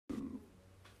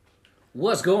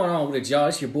What's going on with it, y'all?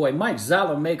 It's your boy Mike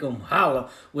Zala, make 'em holler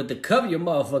with the Cover Your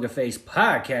Motherfucking Face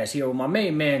podcast here with my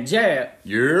main man Jab.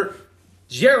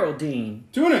 Geraldine.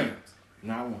 2 names,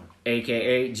 not one.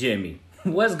 A.K.A. Jimmy.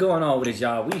 What's going on with it,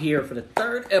 y'all? We here for the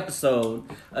 3rd episode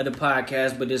of the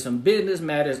podcast, but there's some business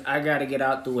matters I gotta get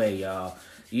out the way, y'all.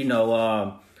 You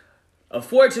know,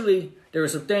 unfortunately, there were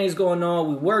some things going on.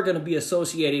 We were gonna be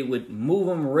associated with Move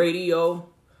 'em Radio,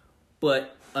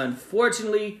 but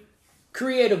unfortunately,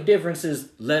 creative differences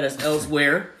led us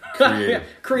elsewhere.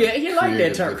 Creative. You like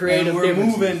that term, creative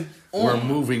differences. We're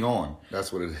moving on.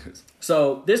 That's what it is.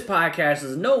 So this podcast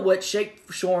is no what, shape,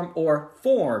 form, or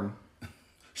form.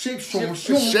 Shape-shifter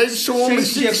form.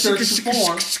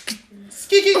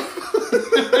 Skiki.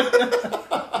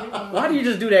 Why do you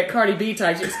just do that Cardi B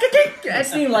type shit? That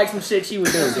seemed like some shit she would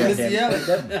do.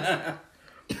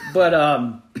 But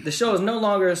the show is no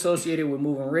longer associated with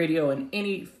Moving Radio in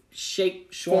any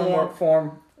shape,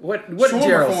 form. What did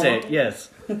Gerald say? Yes.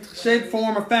 Shape,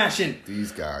 form, or fashion.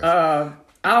 These guys.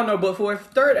 I don't know, but for a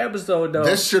 3rd episode, though.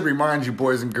 This should remind you,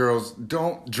 boys and girls,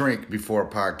 don't drink before a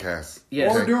podcast.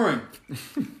 Yes. Or during.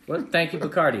 Well, thank you,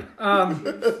 Bacardi.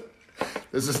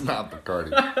 This is not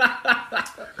Bacardi.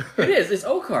 It is. It's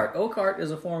Ocart. Ocart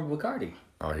is a form of Bacardi.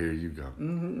 Oh, here you go.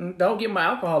 Mm-hmm. Don't get my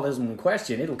alcoholism in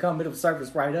question. It'll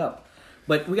surface right up.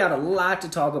 But we got a lot to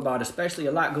talk about, especially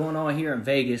a lot going on here in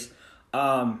Vegas.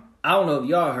 I don't know if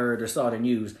y'all heard or saw the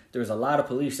news. There's a lot of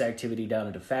police activity down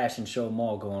at the Fashion Show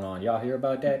Mall going on. Y'all hear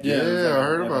about that? Yeah, I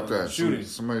heard about that. Shooting.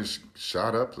 Somebody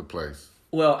shot up the place.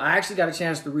 Well, I actually got a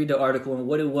chance to read the article, and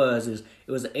what it was is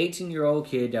it was an 18-year-old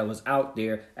kid that was out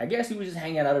there. I guess he was just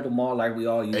hanging out at the mall like we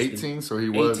all used to. 18, so he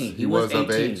was 18. He was of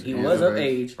 18. age. He was of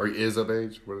age. Or he is of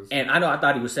age. What is it? And I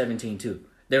thought he was 17 too.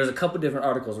 There was a couple different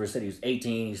articles where it said he was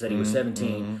 18, he said he was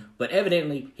 17, but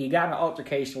evidently he got in an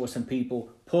altercation with some people,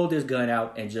 pulled his gun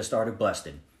out, and just started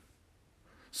busting.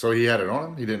 So he had it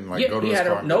on him? He didn't go to his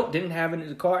car? Nope, didn't have it in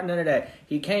the car, none of that.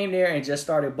 He came there and just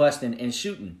started busting and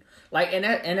shooting.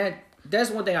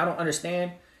 That's one thing I don't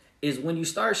understand is when you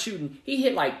start shooting, he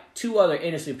hit like 2 other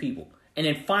innocent people. And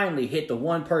then finally hit the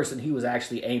one person he was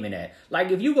actually aiming at.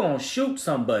 Like, if you gonna shoot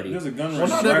somebody... There's a gun Well,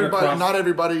 range not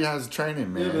everybody has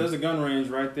training, man. Yeah, but there's a gun range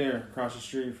right there across the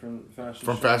street from Fashion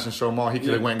Show. Fashion Show Mall. He could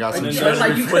have went and got some training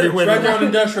training before he went right there on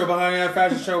Industrial behind that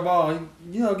Fashion Show Mall.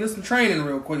 Get some training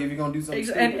real quick if you're going to do something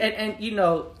stupid. And you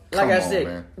know, like I said,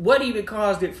 man. What even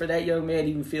caused it for that young man to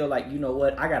even feel like, you know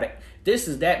what, this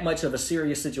is that much of a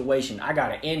serious situation. I got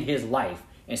to end his life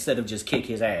instead of just kick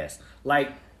his ass.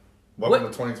 Like...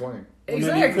 Welcome to 2020.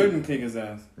 Exactly. Maybe he couldn't kick his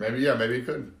ass. Maybe he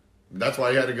couldn't. That's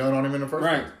why he had a gun on him in the first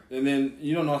place. Right. And then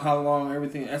you don't know how long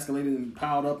everything escalated and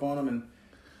piled up on him, and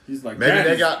he's like, Maybe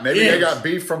they got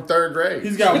beef from 3rd grade.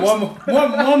 He's got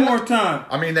one more time.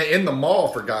 I mean, they in the mall,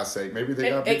 for God's sake. Maybe they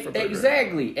got beef from 3rd grade.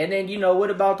 Exactly. And then, you know,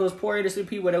 what about those poor innocent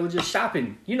people that were just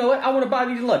shopping? You know what? I want to buy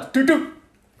these lunch.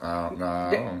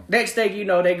 No. Next thing you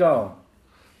know, they gone.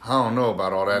 I don't know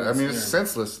about all that. I mean, it's scary.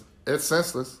 senseless. It's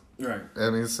senseless. Right. I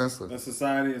mean, it's senseless. The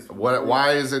society is...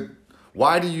 Why is it...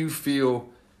 Why do you feel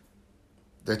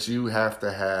that you have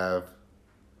to have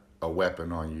a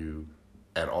weapon on you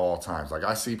at all times? Like,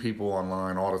 I see people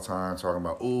online all the time talking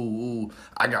about, ooh,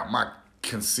 I got my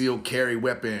concealed carry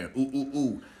weapon.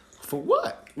 Ooh. For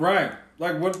what? Right.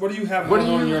 Like, what do you have going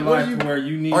on in your life where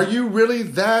you need... Are you really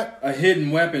that... a hidden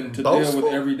weapon to boastful? deal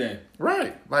with every day?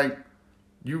 Right. Like,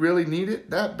 you really need it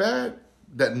that bad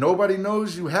that nobody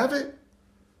knows you have it?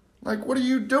 Like, what are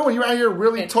you doing? You out here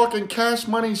really talking cash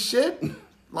money shit?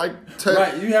 Like,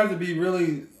 right. You have to be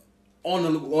really on the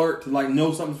alert to, like,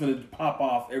 know something's going to pop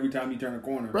off every time you turn a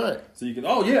corner. Right. So you can,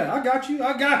 oh, yeah, I got you.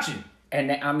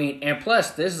 And, I mean, and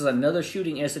plus, this is another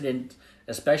shooting incident,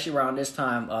 especially around this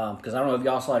time, because I don't know if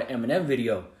y'all saw the Eminem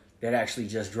video that actually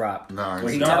just dropped. No.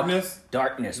 Darkness.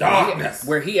 Darkness.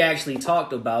 Where he actually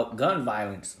talked about gun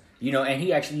violence, you know, and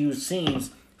he actually used scenes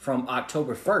from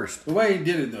October 1st. The way he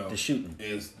did it, though, the shooting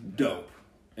is dope.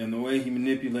 And the way he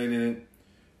manipulated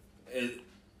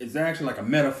it's actually like a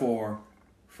metaphor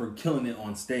for killing it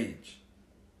on stage.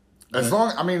 But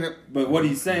what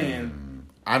he's saying...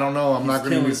 I don't know. I'm not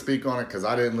going to even speak on it because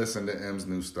I didn't listen to M's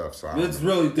new stuff. So it's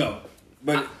really dope.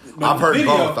 But I've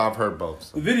heard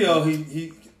both. The video,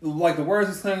 he like the words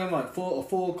he's saying, like a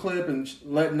full clip and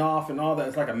letting off and all that.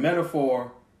 It's like a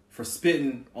metaphor for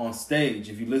spitting on stage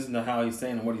if you listen to how he's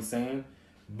saying and what he's saying.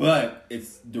 But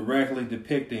it's directly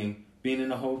depicting being in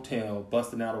a hotel,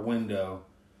 busting out a window,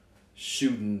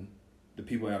 shooting the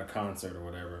people at a concert or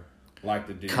whatever, like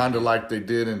they did. Kind of like they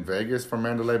did in Vegas for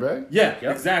Mandalay Bay? Yeah,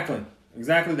 yep. Exactly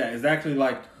that. Exactly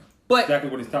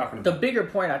what he's talking about. The bigger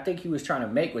point I think he was trying to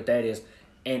make with that is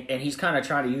and he's kind of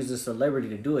trying to use the celebrity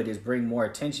to do it, is bring more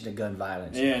attention to gun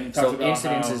violence. Yeah, and he talks so about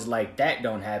incidences like that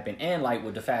don't happen, and like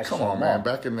with the fashion Come show on, Mall. man.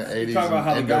 Back in the 80s, talk about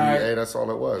how the guy NWA, that's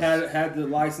all it was. had the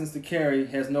license to carry,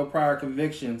 has no prior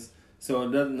convictions, so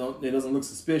it doesn't look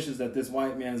suspicious that this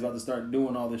white man is about to start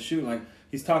doing all this shooting. Like,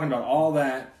 he's talking about all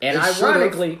that. And It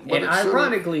ironically,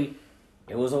 should've.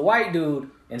 it was a white dude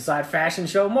inside Fashion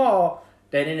Show Mall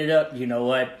that ended up, you know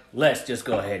what? Let's just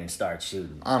go ahead and start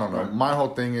shooting. I don't know. My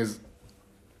whole thing is,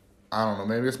 I don't know.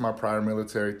 Maybe it's my prior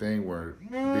military thing where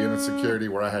being in security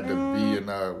where I had to be in,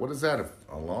 what is that,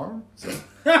 alarm?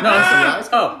 No,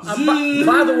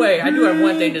 by the way, I do have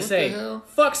one thing to say. the hell?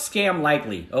 Fuck Scam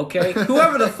Likely, okay?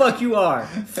 Whoever the fuck you are,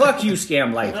 fuck you,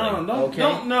 Scam Likely. No,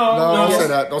 Don't say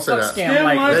that. Don't say Fuck that. Scam Scam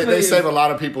Likely. Likely. They save a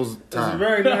lot of people's He's a time.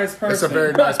 very nice person. It's a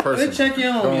very nice person. They check in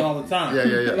on me Don't- all the time.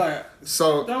 Yeah. Like,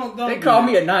 So, don't. They call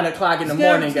me at 9 o'clock in the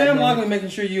morning. Scam goddamn. Likely making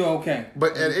sure you okay.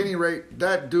 but at any rate,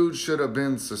 that dude should have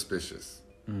been suspicious.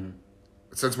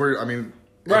 Since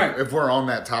Right. if we're on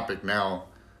that topic now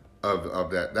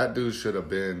of that dude should have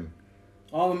been,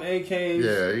 All them AKs.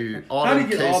 yeah, all How them do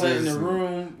you get all that in cases. the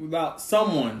room without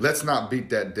someone? Let's not beat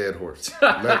that dead horse.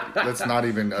 Let's not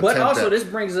even attempt But also, that. this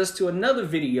brings us to another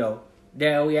video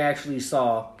that we actually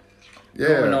saw Yeah.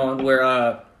 going on where,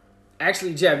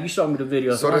 actually, Jeff, you showed me the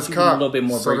video, so So why this don't you give me a cop, little bit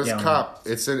more so breakdown.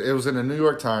 this cop, it was in the New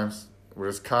York Times where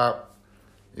this cop,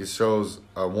 it shows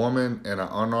a woman and an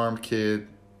unarmed kid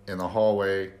in the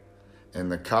hallway,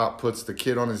 and the cop puts the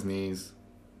kid on his knees,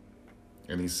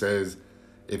 and he says,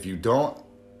 "If you don't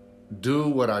do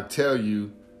what I tell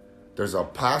you, there's a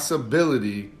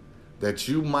possibility that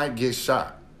you might get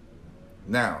shot."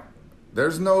 Now,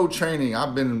 there's no training.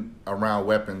 I've been around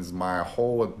weapons my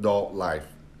whole adult life.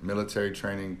 Military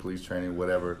training, police training,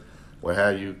 whatever, what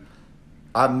have you.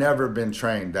 I've never been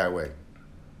trained that way.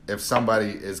 If somebody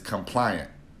is compliant,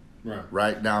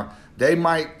 right? Now, they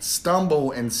might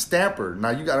stumble and stamper. Now,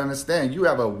 you got to understand, you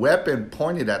have a weapon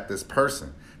pointed at this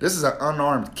person. This is an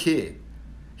unarmed kid.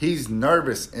 He's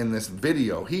nervous in this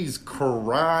video. He's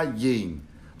crying.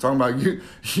 Talking about,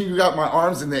 you got my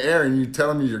arms in the air and you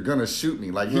telling me you're going to shoot me.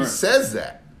 Like, he says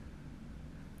that.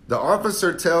 The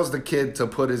officer tells the kid to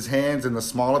put his hands in the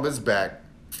small of his back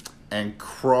and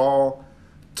crawl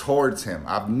towards him.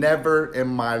 I've never in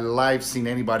my life seen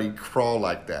anybody crawl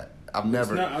like that. I've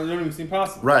never. I don't even seem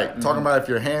possible. Right. Talking about if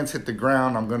your hands hit the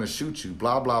ground, I'm going to shoot you.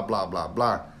 Blah, blah, blah, blah,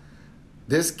 blah.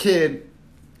 This kid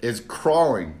is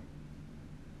crawling,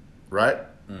 right?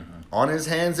 On his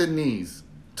hands and knees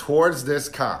towards this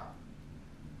cop.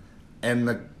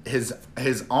 And his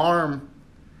arm,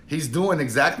 he's doing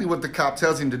exactly what the cop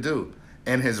tells him to do.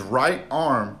 And his right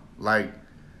arm, like,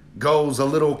 goes a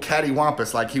little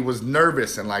cattywampus, like he was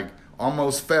nervous and, like,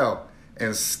 almost fell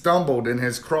and stumbled in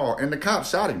his crawl. And the cop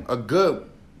shot him a good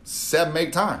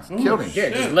 7-8 times. Killed him. Yeah,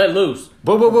 just let loose.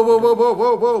 Boom, boom, boom, boom, boom, boom,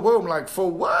 boom, boom, boom. Like,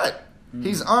 for what?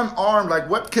 He's unarmed. Like,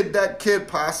 what could that kid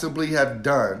possibly have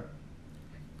done?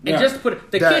 And just to put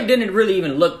it, the kid didn't really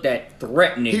even look that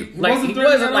threatening. He wasn't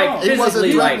threatening at all. physically He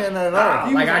wasn't like, threatening at all.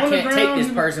 He like was I on the can't take ground, this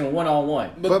he was- person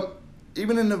one-on-one. But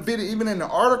even in the video, even in the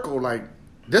article, like,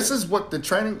 this is what the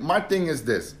training, my thing is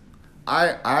this.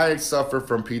 I suffer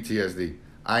from PTSD.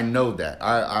 I know that.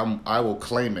 I will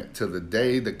claim it till the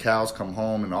day the cows come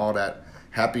home and all that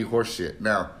happy horse shit.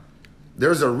 Now,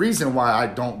 there's a reason why I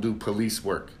don't do police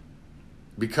work.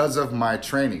 Because of my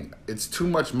training. It's too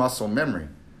much muscle memory.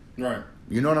 Right.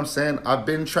 You know what I'm saying? I've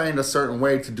been trained a certain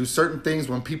way to do certain things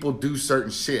when people do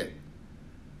certain shit.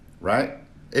 Right?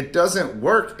 It doesn't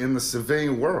work in the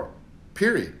civilian world.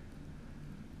 Period.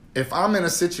 If I'm in a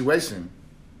situation,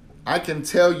 I can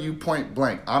tell you point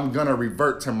blank, I'm going to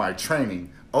revert to my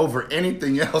training over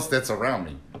anything else that's around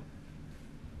me.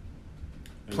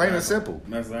 Plain and simple.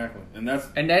 Exactly. And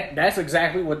that's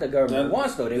exactly what the government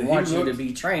wants, though. They want you to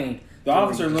be trained. The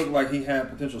officer looked like he had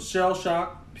potential shell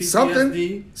shock,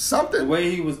 PTSD. Something. The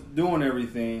way he was doing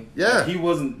everything. Yeah. Like, he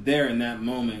wasn't there in that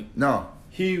moment. No.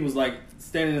 He was like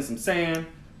standing in some sand.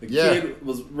 The Yeah. kid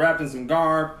was wrapped in some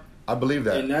garb. I believe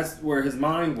that. And that's where his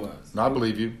mind was. No, I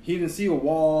believe you. He didn't see a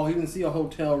wall. He didn't see a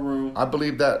hotel room. I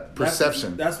believe that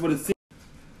perception. That's what it seemed.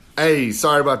 Hey,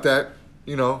 sorry about that.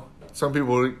 You know, some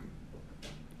people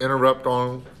interrupt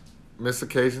on missed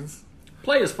occasions.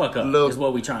 Players fuck up is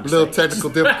what we trying to little say. technical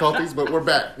difficulties, but we're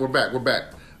back.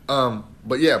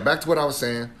 But yeah, back to what I was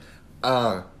saying.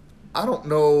 I don't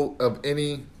know of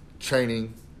any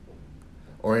training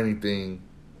or anything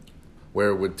where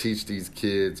it would teach these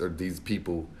kids or these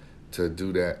people to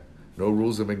do that. No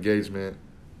rules of engagement.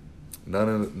 None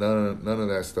of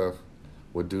that stuff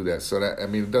would do that. So that, I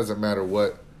mean, it doesn't matter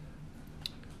what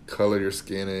color your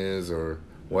skin is or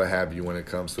what have you when it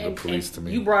comes to the police. To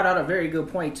me, you brought out a very good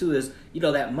point too. Is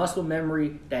that muscle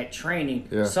memory, that training.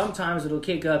 Yeah. Sometimes it'll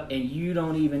kick up, and you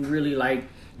don't even really like.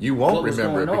 You won't what was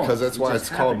remember it going on. because that's why just it's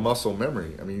called happened. muscle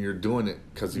memory. I mean, you're doing it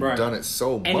because you've Right. done it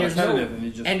so much. And there's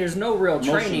no real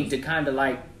training motions. to kind of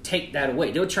like take that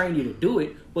away. They'll train you to do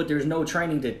it, but there's no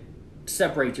training to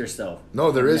separate yourself.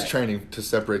 No, there from is that. training to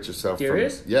separate yourself There from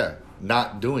is? Yeah,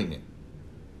 not doing it.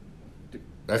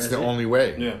 That's Is the it? only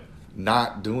way. Yeah.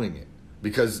 Not doing it.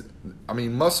 Because, I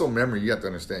mean, muscle memory, you have to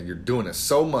understand, you're doing it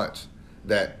so much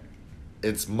that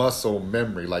it's muscle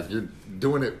memory. Like, you're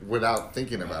doing it without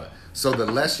thinking about it. So the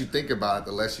less you think about it,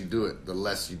 the less you do it. The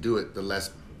less you do it, the less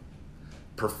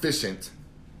proficient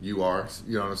you are,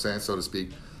 you know what I'm saying, so to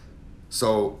speak.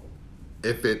 So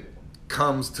if it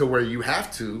comes to where you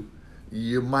have to,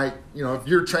 you might, if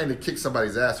you're trained to kick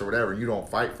somebody's ass or whatever, you don't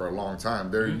fight for a long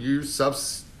time, they're you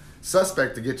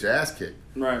suspect to get your ass kicked.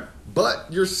 Right. But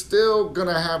you're still going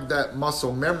to have that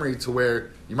muscle memory to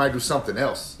where you might do something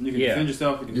else. You can Yeah. defend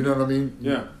yourself. You know what I mean?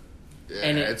 Yeah. Yeah,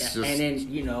 And it's just...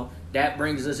 then that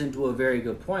brings us into a very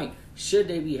good point. Should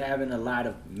they be having a lot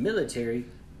of military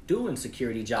doing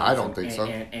security jobs? I don't think so.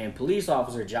 And police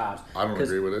officer jobs. I don't 'Cause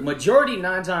agree with it. Majority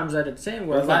 9 times out of 10,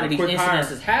 where That's a lot like of a these quick hire.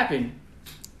 incidences happen,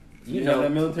 You have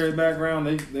that military background.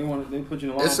 They put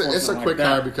you in law It's enforcement a like quick that.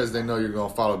 hire because they know you're going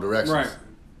to follow directions. Right.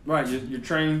 Right. You're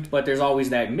trained. but there's always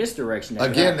that misdirection.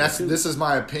 That Again, happens, too. this is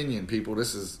my opinion, people.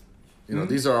 This is,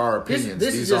 these are our opinions.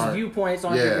 This These is just aren't- viewpoints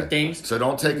on different things. So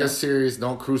don't take us serious.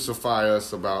 Don't crucify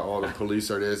us about the police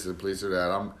are this, the police are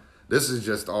that. This is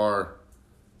just our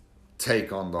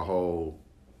take on the whole.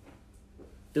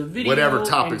 The video Whatever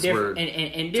topics and we're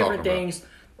and different talking about. things.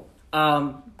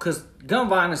 Because gun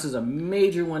violence is a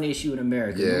major one issue in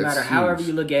America. Yeah, no it's matter however huge.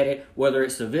 you look at it, whether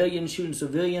it's civilians shooting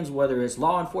civilians, whether it's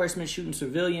law enforcement shooting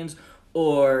civilians,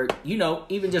 or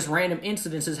even just random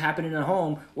incidences happening at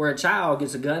home where a child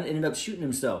gets a gun and ended up shooting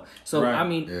himself. So Right. I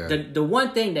mean, Yeah. the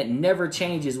one thing that never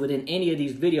changes within any of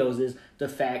these videos is the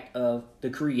fact of the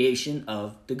creation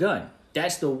of the gun.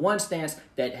 That's the one stance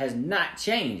that has not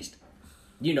changed.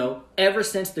 Ever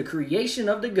since the creation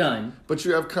of the gun. But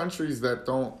you have countries that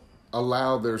don't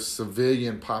allow their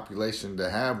civilian population to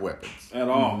have weapons. At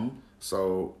all. Mm-hmm.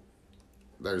 So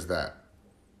there's that.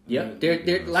 Yep,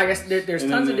 there like I said, there's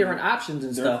And tons then of different options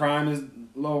and Their stuff. crime is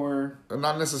lower.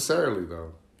 Not necessarily,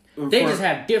 though. They For just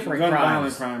have different gun crimes.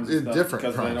 violent crimes and It's stuff different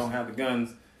because crimes. they don't have the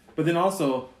guns. But then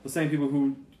also the same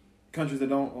countries that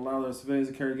don't allow their civilians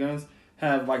to carry guns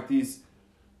have like these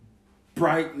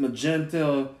bright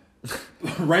magenta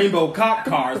rainbow cop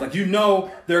cars. Like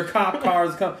their cop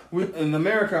cars come in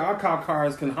America. Our cop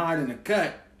cars can hide in a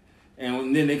cut.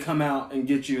 And then they come out and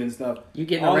get you and stuff. You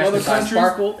getting All arrested other by countries-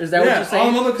 Sparkle? Is that what Yeah, you're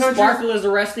saying? all other countries- Sparkle is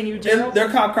arresting you, General? And their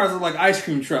cop cars are like ice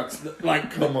cream trucks.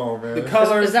 Like Come on, man. The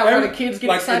colors. Is that why the kids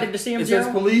get excited to see 'em, It says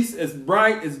Gerald? police. It's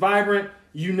bright. It's vibrant.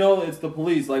 It's the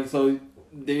police. Like so,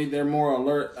 they're more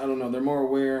alert. I don't know. They're more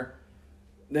aware.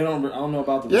 They don't. I don't know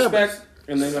about the Yeah, respect,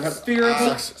 and they don't have fear of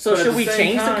it. So But at should the we same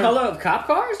change the time- color of cop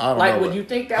cars? I don't Like, know, would but you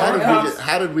think that How would did, help? we get,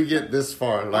 how did we get this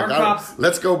far? Like, Our cops-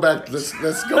 let's go back. Let's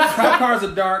go. Cop cars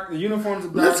are dark. The uniforms are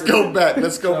dark. Let's go back.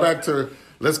 Let's go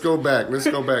back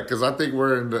because I think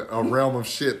we're in a realm of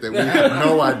shit that we have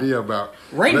no idea about.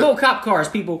 Rainbow cop cars,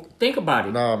 people, think about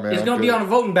it. Nah, man, it's I'm going to be good. on a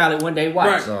voting ballot one day. Watch.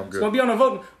 Right. No, I'm It's good. going to be on a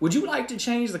voting. Would you like to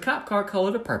change the cop car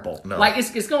color to purple? No. Like, it's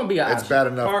going to be an It's option. bad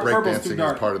enough Purple's too breakdancing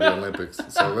dark. is part of the Olympics.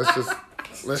 So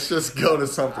let's just go to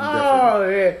something different. Oh,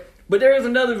 yeah. But there is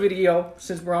another video,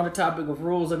 since we're on the topic of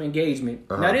rules of engagement.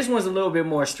 Uh-huh. Now, this one's a little bit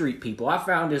more street, people. I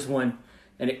found this one,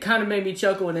 and it kind of made me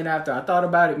chuckle, and then after I thought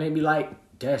about it, it made me like,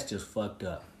 that's just fucked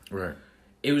up. Right.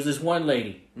 It was this one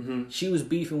lady. Mm-hmm. She was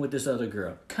beefing with this other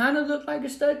girl. Kind of looked like a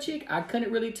stud chick. I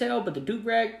couldn't really tell, but the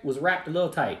do-rag was wrapped a little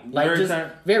tight. Like, Very just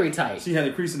tight? very tight. She had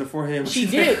a crease in the forehead. She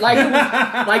did. Like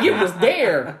it was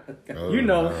there. Oh, You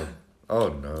know. No. Oh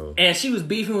no. And she was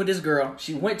beefing with this girl.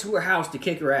 She went to her house to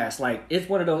kick her ass. Like, it's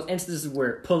one of those instances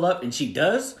where pull up and she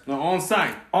does. No, on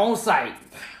site. On site.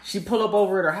 She pull up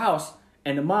over at her house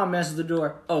and the mom messes the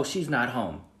door. Oh, she's not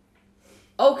home.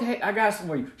 Okay, I got some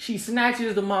for you. She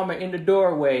snatches the mama in the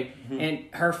doorway and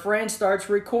her friend starts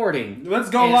recording. Let's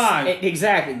go And- live.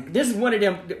 Exactly. This is one of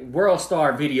them World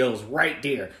Star videos right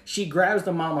there. She grabs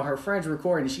the mama, her friend's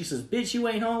recording, and she says, bitch, you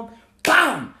ain't home?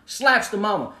 Bam! Slaps the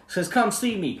mama. Says, come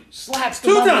see me. Slaps the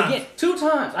Two mama times. again. 2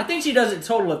 times. I think she does it a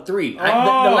total of 3. The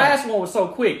Oh. last one was so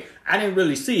quick, I didn't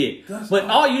really see it. But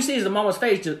all you see is the mama's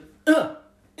face just,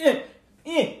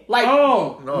 like,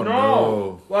 Oh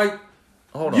No. Like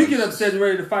Hold you on. get upset and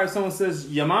ready to fight. Someone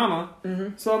says your mama.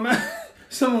 So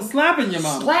someone slapping your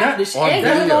mama. slap That- the shit. on And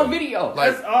that's video. on video.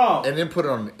 Like, That's all. and then put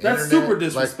it on the That's internet. super Like,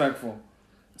 disrespectful.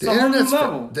 It's a whole new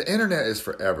level. The internet is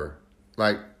forever.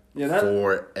 Like, Yeah,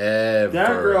 forever.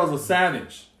 that girl's a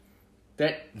savage.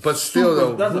 But still,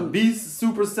 though. That's a beast,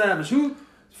 super savage.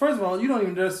 First of all, you don't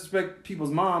even disrespect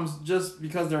people's moms just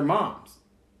because they're moms.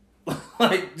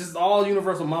 Like, just all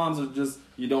universal moms are just,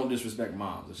 you don't disrespect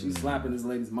moms. If she's slapping this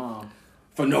lady's mom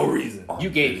for no reason. You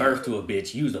gave birth to a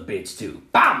bitch. You's a bitch too.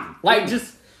 Bam! Like,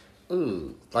 just...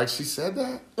 Ooh, like she said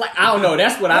that? Like, I don't know.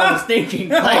 That's what I was thinking.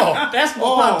 Like, that's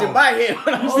what popped in my head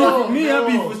when I was See, like, for me, I'd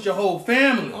be with your whole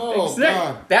family. Oh,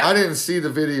 Exactly. God. I didn't see the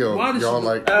video. Why did Y'all she,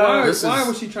 like, why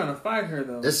was she trying to fight her,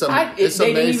 though? it's they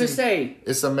amazing. didn't even say.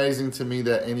 It's amazing to me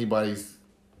that anybody's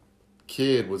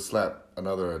kid would slap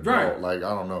another adult. Right. Like,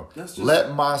 I don't know. That's just-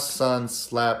 Let my son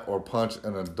slap or punch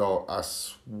an adult. I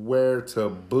swear to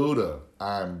Buddha,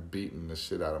 I'm beating the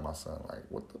shit out of my son. Like,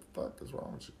 what the fuck is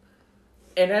wrong with you?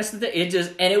 And that's the thing.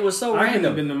 It was so I could have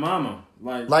random. been the mama.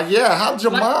 Like Yeah, how'd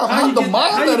your mom? How'd the mom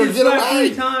how let you her get slapped away?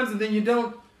 3 times and then you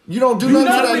don't. You don't do Do nothing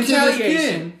to nothing that to kid. that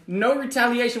Retaliation. No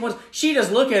retaliation was. She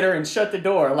just looked at her and shut the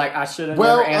door. Like, I should have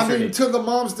Well, never I answered mean, it. to the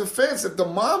mom's defense, if the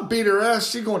mom beat her ass,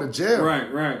 she going to jail. Right.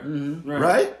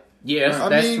 Right? Yes, I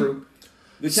that's mean, true.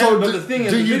 So But do- the thing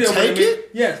is, do the you video take would've it?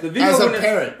 Yes, the video As a would've-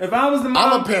 parent. If I was the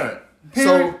mom, I'm a parent.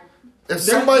 So if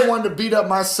somebody wanted to beat up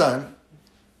my son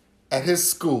at his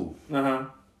school,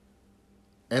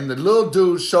 and the little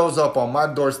dude shows up on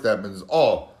my doorstep and says,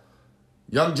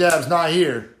 Young Jab's not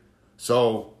here,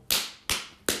 so,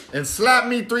 and slap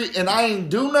me 3, and I ain't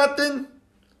do nothing,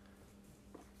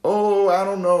 I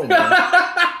don't know, man.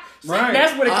 Right.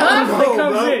 That's where the I don't conflict know,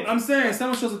 comes bro. in. I'm saying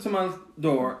someone shows up to my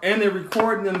door and they're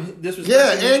recording them disrespecting.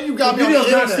 Yeah, and you got the me on the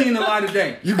video's not internet. seeing the light of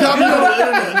day. You got me on the They're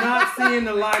internet. not seeing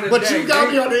the light of But day. you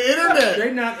got me on the They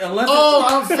internet. not unless.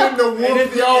 I'm finna whoop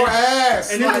it's- your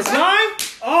ass. And if it's live,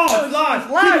 it's live.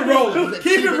 Keep it rolling.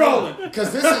 Keep it rolling.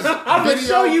 Because this is I'm going to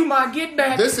show you my get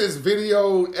back. This is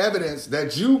video evidence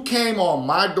that you came on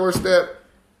my doorstep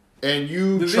and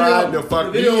you tried to fuck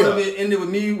the video me would up. have ended with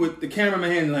me with the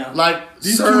cameraman hand now. Like,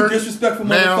 These sir, 2 disrespectful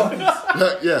ma'am,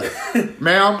 motherfuckers. yeah,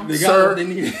 ma'am, They got sir, what they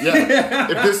needed.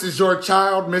 yeah. If this is your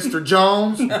child, Mr.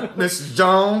 Jones, Mrs.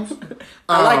 Jones,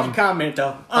 I like your comment,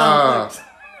 though.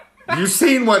 you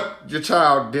seen what your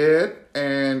child did,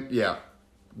 and yeah,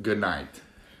 good night.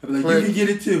 Like, you can get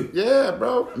it too. Yeah,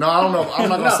 bro. No, I don't know. I'm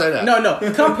not gonna say that. No.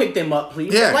 Come pick them up,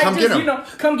 please. Yeah, like, come just, get them. You know,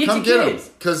 come get your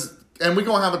kids. And we're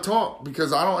gonna have a talk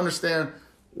because I don't understand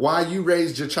why you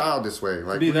raised your child this way.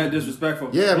 Like, Be that disrespectful.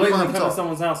 Yeah, we gonna blatantly have to come to talk.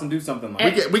 someone's house and do something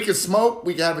like that. we can smoke,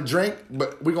 we can have a drink,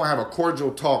 but we're gonna have a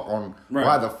cordial talk on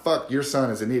why the fuck your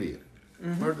son is an idiot.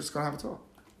 We're just gonna have a talk.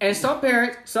 And some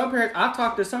parents, I've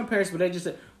talked to some parents, but they just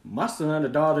said, my son and the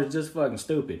daughter is just fucking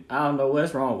stupid. I don't know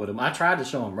what's wrong with them. I tried to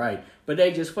show them right, but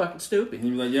they just fucking stupid. And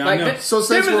you be like, yeah, I know. So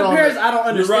since them as we're the on parents, the- I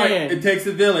don't You're right. understand. It takes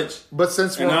a village. But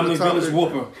since we're And on I'm the the village topic,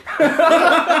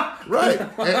 whooper. right?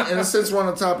 And since we're on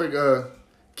the topic,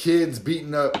 kids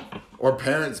beating up or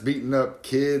parents beating up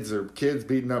kids or kids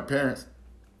beating up parents,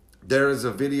 there is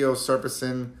a video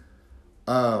surfacing,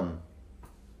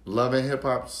 Love and Hip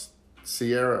Hop's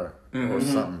Sierra or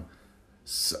something.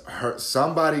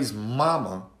 Somebody's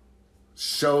mama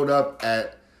showed up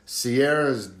at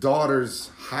Sierra's daughter's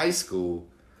high school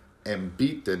and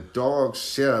beat the dog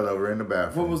shit out of her in the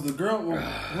bathroom. What was the girl? Well,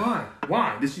 why?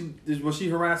 Why? Was she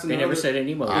harassing They the never other- said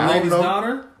any more. the I don't lady's know.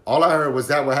 daughter? All I heard was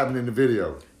that what happened in the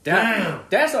video.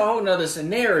 That's a whole nother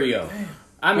scenario.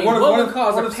 I mean, What what if would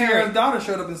cause what a if Sierra's parent? daughter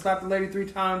showed up and slapped the lady 3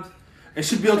 times and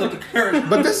she built up the courage?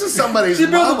 But this is somebody's She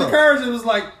built up mama. the courage and was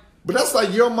like, But that's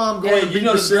like your mom going hey, to you beat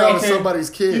know the the shit girl out of came, somebody's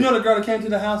kid. You know the girl that came to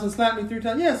the house and slapped me 3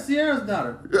 times? Yes, Sierra's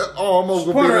daughter. Yeah, almost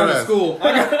gonna Point beat her her out of ass. school.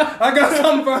 I got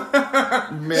something for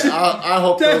her. Man, I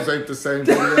hope those ain't the same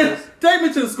videos. Take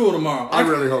me to the school tomorrow. I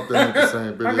really hope they ain't the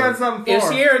same videos. I got something for If her.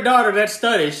 Sierra daughter that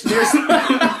studdish,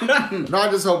 there's No,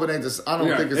 I just hope it ain't the. I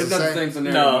don't think it's the not same.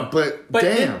 scenario. no. But, But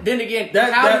damn, then again,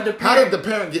 That- how that- did the how parent did the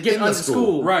parent get in under the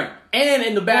school? Right. and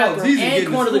in the bathroom easy to get and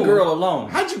in corner the the school. girl alone?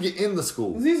 How'd you get in the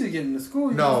school? It's easy to get into school.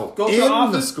 You No, just go to in the the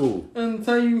office school. and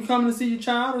tell you coming to see your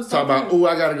child or Talk something. about, ooh,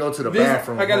 I gotta go to the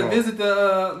bathroom. I got to Hold on.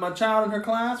 visit my child in her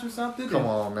class or something. Come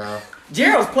on now.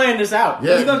 Gerald's playing this out.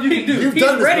 Yeah, stuff you can do. You've He's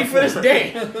done this ready for before.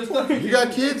 this day. You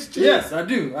got kids, G? Yes, I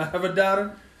do. I have a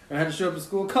daughter. I had to show up to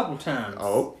school a couple times.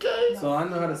 Okay. So I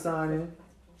know how to sign in.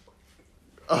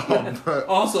 But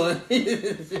Also,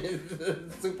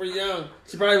 super young.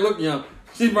 She probably looked young.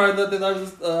 She probably thought that I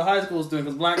was a high school student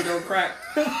because black girl crack.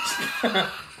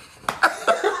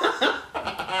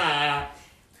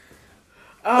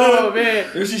 Oh man.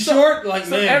 Is she short? Like,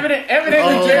 So man.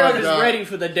 evidently Oh, Gerald my is God. ready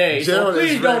for the day. Gerald so is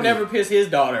please don't ready. never piss his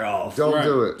daughter off. don't Right.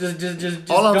 do it. Just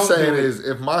All I'm don't saying do it. is,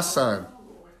 if my son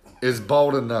is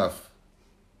bold enough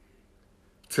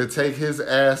to take his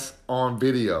ass on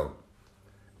video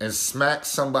and smack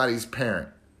somebody's parent,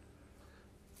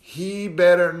 he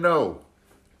better know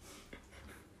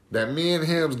that me and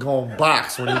him's gonna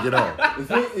box when he get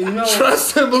home. You know,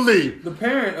 Trust and believe. the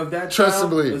parent of that Trust and child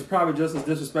believe. is probably just as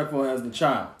disrespectful as the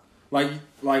child. Like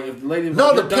if the lady...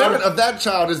 No, the your parent daughter- of that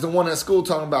child is the one at school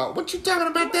talking about, what you talking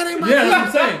about? That ain't my Yeah, kid."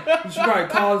 that's what I'm saying. You should probably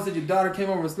call and say your daughter came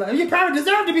over and slapped. You probably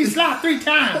deserve to be slapped 3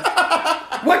 times.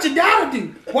 What your daughter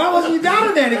do? Why wasn't your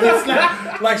daughter there to get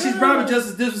slapped? Like, she's probably just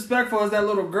as disrespectful as that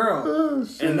little girl. Oh,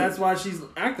 shit. And that's why she's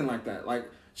acting like that. Like,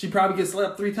 she probably gets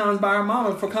slapped 3 times by her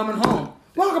mama for coming home.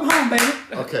 Welcome home, baby.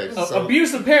 Okay, so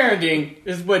Abusive parenting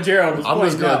is what Gerald was I'm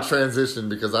just pointing gonna out. transition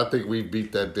because I think we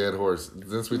beat that dead horse.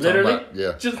 Since we talking Literally? about,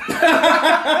 yeah. Just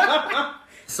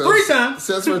Since, 3 times.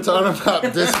 Since we're talking about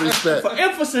disrespect. for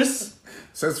emphasis.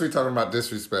 Since we're talking about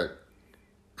disrespect,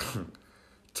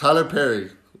 Tyler Perry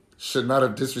should not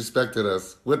have disrespected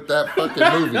us with that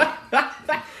fucking movie.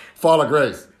 Fall of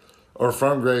Grace. Or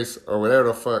From Grace. Or whatever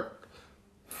the fuck.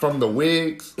 From the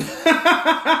wigs.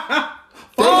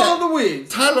 Fall of the wigs.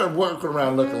 Tyler walking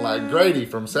around looking like Grady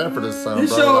from Sanford and Son, He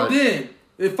bro. sure Like, did.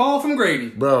 It fall from Grady.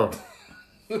 bro,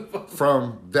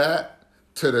 from that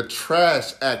to the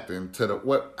trash acting to the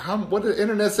what the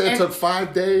internet said it took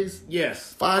 5 days.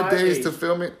 Yes. 5 days to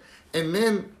film it. And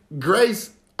then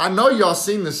Grace, I know y'all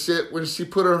seen the shit when she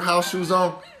put her house shoes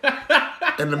on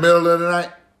in the middle of the night.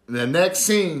 The next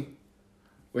scene,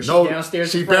 Where no,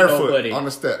 downstairs she in front, barefoot nobody. on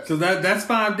the steps. So that's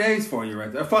 5 days for you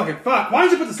right there. Fuck. Why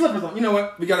did you put the slippers on? You know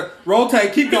what? We gotta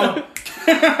rotate. Keep going.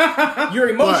 Your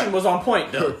emotion But- was on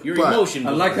point, though. Your but- emotion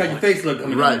I was like on how your point. face looked.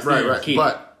 coming Right. downstairs. Keep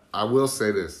But I will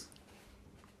say this.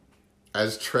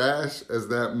 As trash as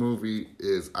that movie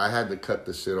is, I had to cut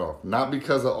the shit off. Not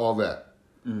because of all that.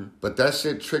 But that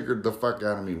shit triggered the fuck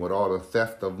out of me with all the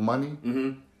theft of money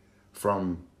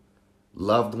from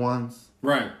loved ones.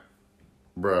 Right.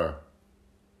 Bruh.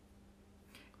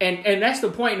 And that's the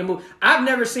point in the movie. I've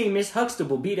never seen Miss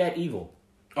Huxtable be that evil.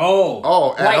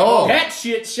 Oh. At all. That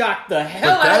shit shocked the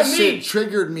hell But out that of shit me.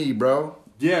 triggered me, bro.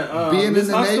 Yeah. Being Miss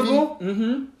in the Navy?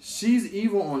 Huxtable, she's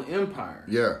evil on Empire.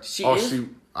 Yeah. She is?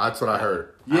 That's what I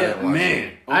heard. I Yeah, didn't watch man.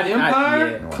 it. On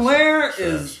Empire, yeah. Claire Trash.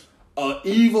 is a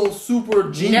evil super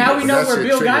genius. Now we But know that where shit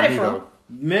Bill got triggered it me, from.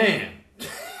 though. Man.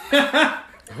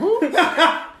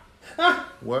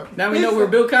 What? Now we know where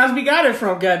Bill Cosby got it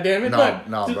from, goddammit.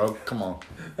 No, bro. Come on.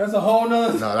 That's a whole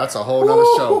nother. No, that's a whole nother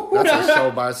show. That's a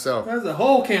show by itself. That's a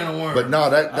whole can of worms. But no,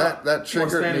 that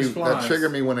triggered me. Spanish That flies.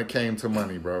 triggered me when it came to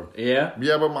money, bro. Yeah.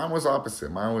 Yeah, but mine was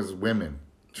opposite. Mine was women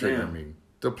triggering Yeah. me.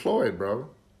 Deployed, bro. You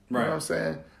know Right. what I'm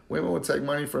saying? Women would take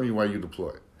money from you while you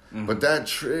deployed. Mm-hmm. But that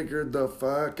triggered the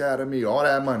fuck out of me. All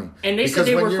that money. And they Because said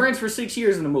they when were you're- friends for 6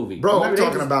 years in the movie. Bro, I'm Remember, they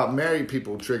talking was- about married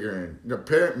people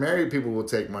triggering. Married people will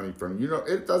take money from you. You know,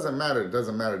 it doesn't matter. It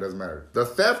doesn't matter. It doesn't matter. The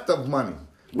theft of money.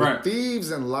 With Right.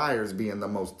 thieves and liars being the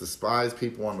most despised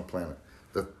people on the planet.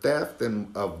 The theft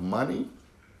of money,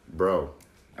 bro,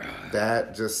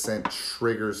 that just sent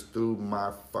triggers through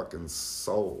my fucking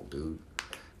soul, dude.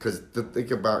 Because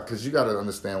you got to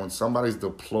understand when somebody's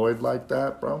deployed like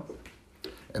that, bro,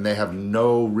 and they have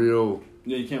no real...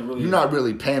 yeah, you can't really. You're not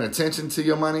really paying attention to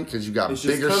your money because you got It's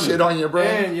just bigger coming. shit on your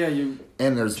brain. And yeah, you.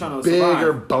 And there's trying to bigger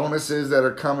survive. bonuses that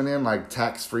are coming in, like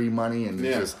tax-free money, and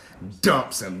Yeah. just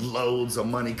dumps and loads of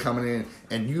money coming in,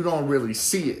 and you don't really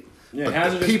see it. Yeah, But the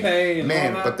hazardous pay and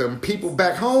man, all that. but the people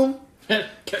back home,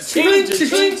 Cha-ching,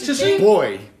 cha-ching,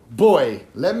 cha-ching. boy,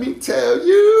 let me tell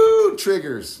you,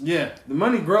 triggers. Yeah, the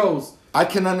money grows. I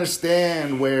can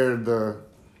understand where the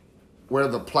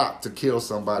plot to kill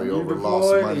somebody You over lost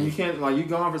deployed money. and you can't like you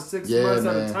gone for 6 Yeah, months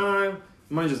at man. a time.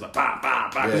 Money's just like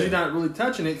because Yeah. you're not really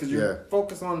touching it because you're Yeah.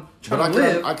 focused on but trying to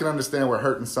live. I can understand where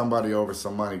hurting somebody over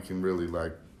some money can really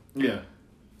like Yeah.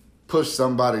 push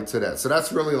somebody to that. So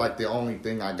that's really like the only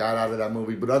thing I got out of that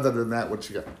movie. But other than that, what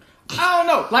you got? I don't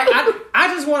know. Like,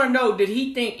 I just want to know, did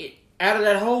he think, out of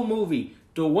that whole movie,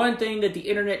 the one thing that the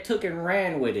internet took and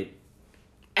ran with it?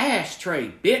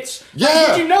 Ashtray, bitch. Like, Yeah,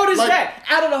 did you notice like- that?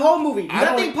 Out of the whole movie. I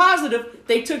Nothing don't- positive.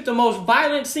 They took the most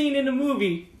violent scene in the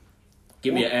movie.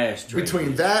 Give me an ashtray.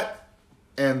 Between that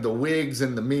and the wigs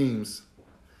and the memes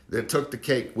that took the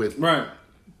cake with Right.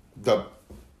 the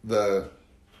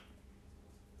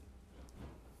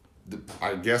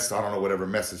I guess I don't know whatever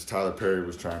message Tyler Perry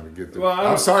was trying to get through. Well,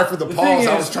 I'm sorry for the the pause. thing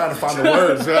I is- was trying to find the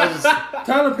words.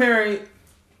 Tyler Perry,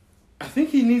 I think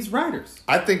he needs writers.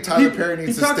 I think Tyler Perry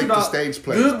needs to talked stick to about stage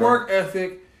plays. Good bro. work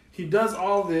ethic. He does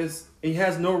all this. He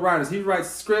has no writers. He writes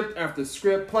script after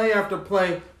script, play after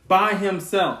play by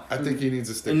himself. I think he needs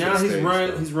to stick And to now the he's stage. run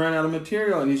bro. he's run out of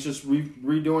material and he's just redoing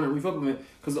it, reflipping it.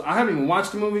 Because I haven't even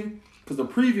watched the movie because the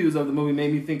previews of the movie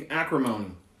made me think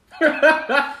Acrimony.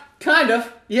 Kind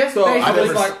of. Yes. So I basically.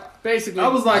 was like, basically. I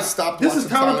was like, I stopped this is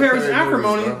watching Tyler Tyler Perry's Perry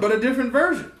Acrimony, movies, bro. but a different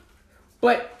version.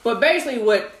 But basically,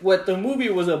 what the movie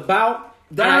was about.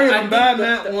 Diary of a Bad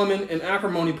that Woman and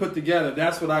Acrimony put together.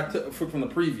 That's what I took from the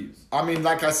previews. I mean,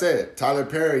 like I said, Tyler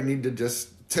Perry need to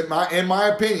just, in my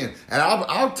opinion, and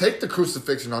I'll take the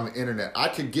crucifixion on the internet. I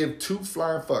could give two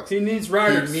flying fucks. He needs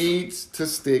writers. He needs to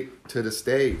stick to the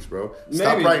stage, bro.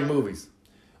 Stop Maybe. writing movies.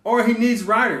 Or he needs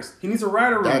writers. He needs a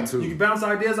writer room. That too. You can bounce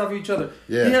ideas off each other.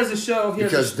 Yeah. He has a show.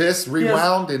 Because this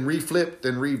rewound and reflipped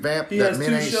and revamped he that has men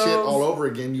two ain't shit shows. all over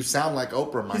again. You sound like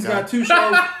Oprah, my He's guy. got two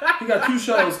shows. He got two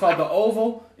shows called The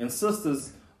Oval and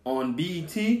Sisters on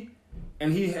BET,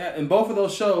 and in both of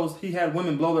those shows he had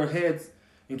women blow their heads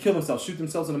and kill themselves, shoot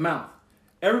themselves in the mouth.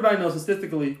 Everybody knows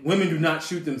statistically women do not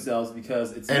shoot themselves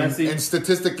because it's messy. And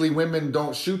statistically, women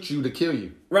don't shoot you to kill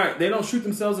you. Right? They don't shoot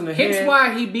themselves in the head. Hence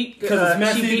why he beat. Because it's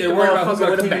messy. She beat They're the worried about who's motherfucker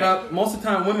going with to a clean it bat. up. Most of the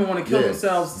time, women want to kill Yeah.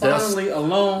 themselves That's- silently,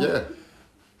 alone. Yeah.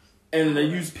 And they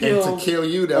use pills. And to kill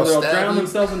you, or they'll they'll stab drown you.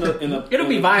 themselves in a It'll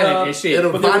be in a violent tub. and shit.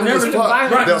 It'll But they violent never as do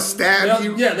fuck. right. They'll stab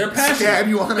you. Yeah, they're passionate. Stab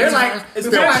you 100 They're like, times.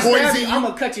 if They'll I stab poison you, you. I'm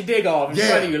gonna cut your dick off in Yeah.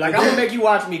 front of you. Like I'm Yeah. gonna make you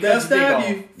watch me They'll cut your dick stab off.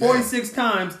 you 46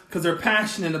 times because they're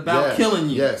passionate about Yeah. killing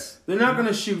you. Yes. They're not going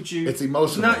to shoot you. It's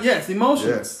emotional. It's emotional.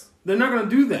 Yes. They're not going to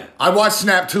do that. I watched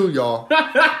Snap too, y'all.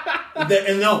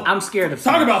 And no. I'm scared of.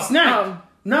 Talk about Snap. Um,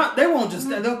 They won't just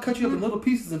snap. They'll cut you up in little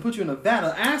pieces and put you in a vat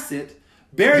of acid,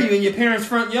 bury you in your parents'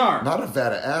 front yard. Not a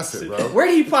vat of acid, bro. Where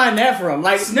do you find that from?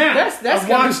 Like Snap. That's I've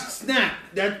gotta watched Snap.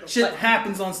 That shit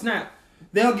happens on Snap.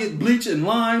 They'll get bleach and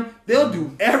lime. They'll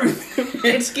do everything. be,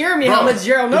 it scared me how Bro, much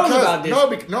Gerald knows because- about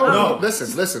this. No.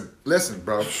 Listen,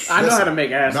 bro. I know Listen. how to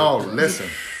make acid. No, listen.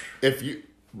 If you,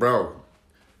 bro,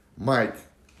 Mike,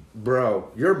 bro,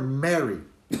 you're married.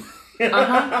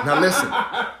 Now listen.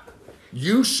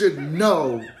 You should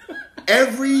know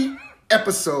every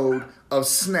episode of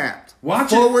Snapped.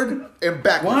 Watch it. forward and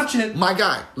backwards. Watch it. My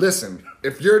guy, listen.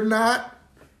 If you're not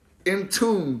in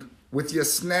tune with your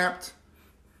Snapped,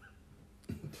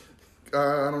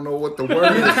 I don't know what the word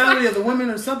The is, mentality of the women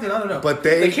or something. I don't know. but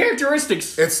the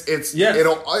characteristics. it's Yes.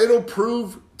 it'll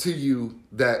prove to you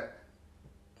that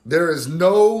there is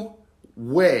no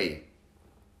way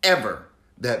ever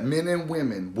that men and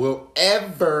women will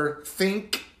ever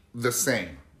think the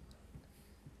same.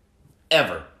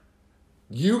 Ever.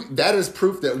 That is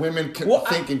proof that women can Well,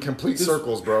 think in complete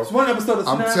circles, bro. It's one episode of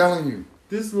I'm Snap. telling you.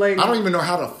 This lady. I don't even know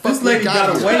how the fuck This lady we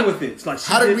got here. away with it. It's like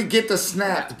she How did we get the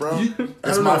Snapped, bro? I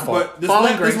That's don't my know, fault. But this,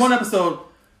 Fallen this Grace. one episode,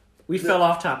 We fell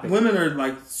off topic. women are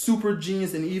like super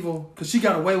genius and evil because she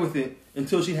got away with it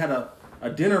until she had a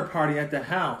dinner party at the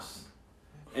house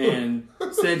and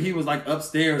said he was like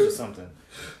upstairs or something.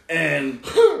 And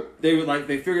they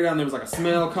figured out there was like a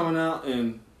smell coming out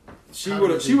and she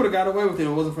would have got away with it if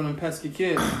it wasn't for them pesky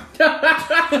kids.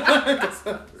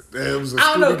 It was a I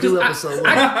don't know, Scooby Doo 'cause episode.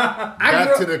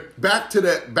 I grew up- back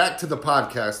to the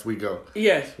podcast we go.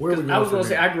 Yes, Where are we 'cause going I was from gonna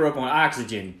say here? I grew up on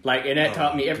oxygen, like, and that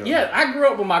taught me. God. Yeah, I grew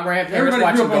up with my grandparents Everybody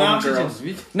watching grew up on Golden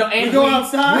oxygen. Girls. No, and we go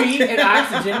outside. We and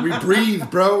oxygen. We breathe,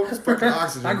 bro. It's fucking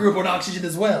oxygen. I grew up on oxygen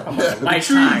as well.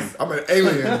 Lifetime. I'm an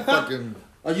alien. Fucking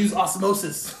I use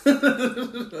osmosis. back to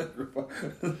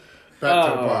the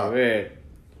Oh pod. man.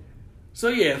 So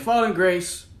yeah, Fallen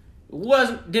Grace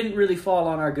didn't really fall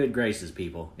on our good graces,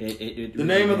 people. It The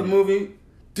name of the movie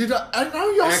Did I know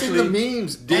y'all seen the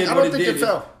memes? did I what don't think it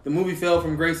fell. The movie fell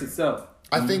from grace itself.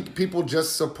 I think people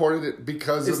just supported it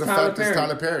because It's of the Tyler fact it's Perry.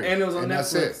 Tyler Perry, And it was on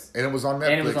that's Netflix. it. And it was on Netflix,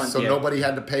 And it was on- so yeah. nobody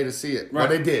had to pay to see it. Well,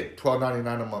 Right. they did,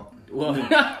 $12.99 a month. well,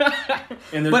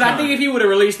 And their but I time. think if he would have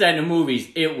released that in the movies,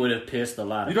 it would have pissed a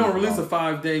lot of You don't people release a off.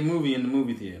 5-day movie in the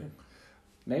movie theater.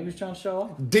 Maybe he's trying to show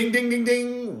off. Ding, ding, ding,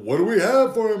 ding. What do we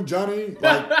have for him, Johnny?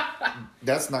 Like,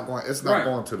 that's not going. It's not Right.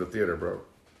 going to the theater, bro.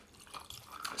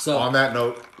 So On that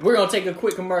note, we're gonna take a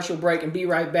quick commercial break and be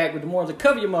right back with the more of the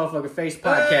Cover Your Motherfucking Face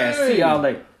podcast. Hey! See y'all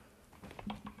later.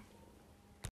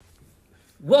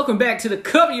 Welcome back to the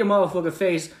Cover Your Motherfucking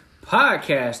Face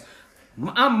podcast.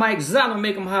 I'm Mike Zala,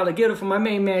 make him holler, get it from my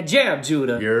main man Jab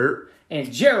Judah you're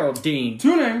and Geraldine,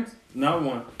 2 names, not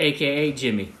one. aka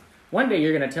Jimmy. One day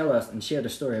you're gonna tell us and share the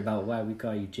story about why we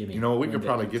call you Jimmy. You know, we One could day.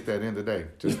 probably get that in today.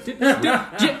 Just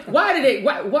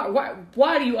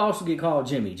Why do you also get called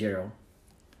Jimmy, Gerald?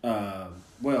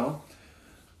 Well,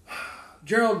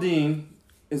 Geraldine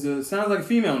sounds like a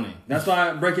female name. That's why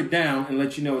I break it down and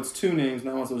let you know it's 2 names,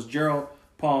 not one. So it's Gerald,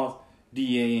 pause,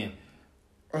 D-A-N.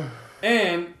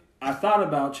 And I thought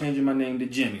about changing my name to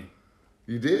Jimmy.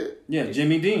 you did. Yeah,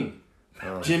 Jimmy Dean.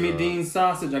 Oh, Jimmy God. Dean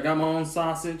sausage. I got my own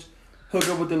sausage. Hook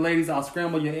up with the ladies. I'll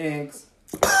scramble your eggs.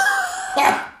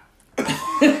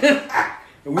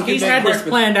 And we can He's make had this breakfast.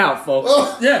 planned out,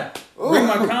 folks. Yeah. Bring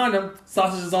my condom,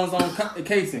 sausages on its own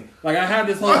casing. Like, I had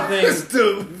this whole thing. This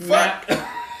dude, fuck.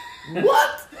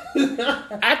 What?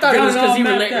 I thought it Got was it all because he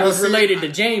mapped out. was related to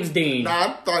James Dean. Nah,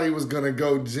 I thought he was gonna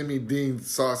go Jimmy Dean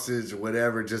sausage or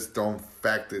whatever. Just on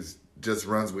fact that just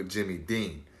runs with Jimmy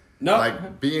Dean. No.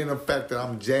 Like being the fact that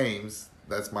I'm James.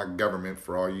 That's my government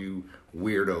for all you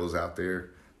weirdos out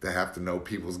there that have to know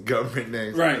people's government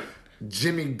names. Right.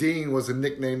 Jimmy Dean was a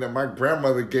nickname that my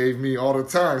grandmother gave me all the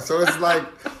time. So it's like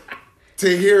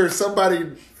to hear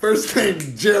somebody first name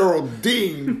Gerald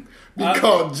Dean be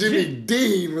called Jimmy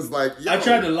Dean was like, yo. I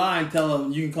tried to lie and tell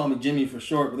him you can call me Jimmy for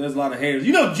short, but there's a lot of haters.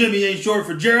 You know Jimmy ain't short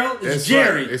for Gerald. It's It's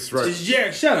Jerry. right. It's right. It's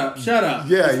Jerry. Shut up. Shut up.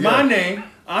 Yeah, it's yeah. my name.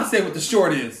 I say what the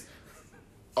short is.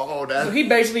 Oh, that's So he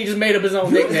basically just made up his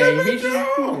own nickname. He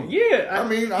just, yeah. I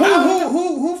mean,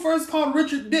 Who first called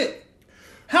Richard Dick?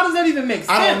 How does that even make sense?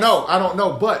 I don't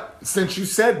know. But since you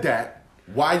said that,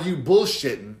 why you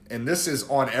bullshitting? And this is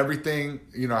on everything.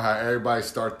 You know how everybody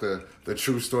start the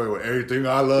true story with everything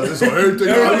I love. This is on everything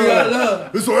I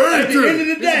love. This is on everything. At the end of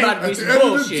the This is day, about to be At some the end of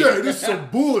the bullshit. day, this is some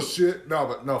bullshit.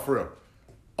 No, for real.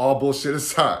 All bullshit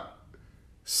aside.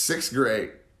 6th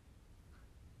grade,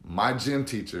 my gym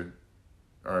teacher,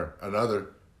 or another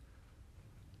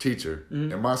teacher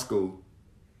in my school,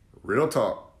 real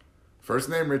talk, first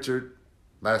name Richard,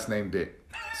 last name Dick.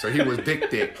 So he was Dick.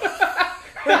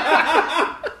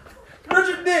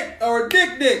 Richard Dick or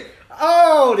Dick.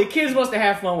 Oh, the kids must have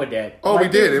had fun with that. Oh, Like, we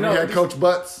did. And no, we had this- Coach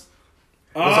Butts.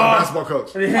 He was our basketball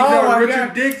coach. And he hangs out my with Richard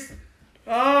God. Dicks.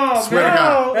 Oh, Swear to man.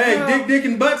 God. Hey, Dick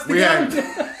and Butts We together.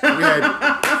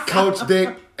 had Coach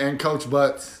Dick and Coach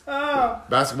Butts.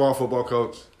 Basketball, football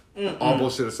coach. All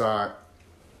bullshit aside.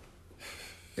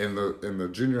 In the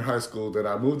junior high school that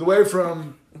I moved away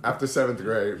from after 7th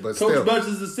grade, but Coach still, Butts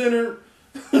is the center.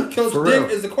 Coach For Dick real.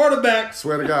 is the quarterback.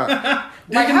 swear to God,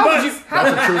 Like, and how would Butts. you?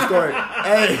 that's a true story.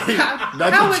 Hey, how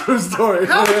that's a true story.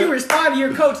 How would you respond to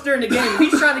your coach during the game?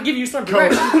 He's trying to give you some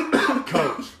direction.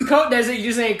 Coach, Coach, that's it.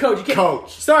 You're saying, Coach. You can't,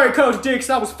 Coach. Sorry, Coach Dix.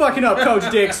 I was fucking up, Coach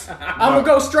Dix. I'm gonna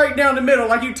go straight down the middle,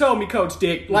 like you told me, Coach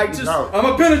Dick. Like just. No. I'm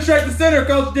gonna penetrate the center,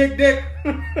 Coach Dick.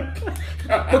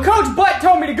 But Coach Butt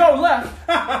told me to go left.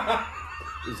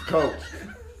 It's Coach.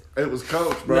 It was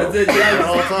Coach, bro. That's it. You At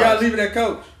all gotta, times. you gotta leave it at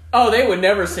Coach. Oh, they would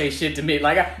never say shit to me.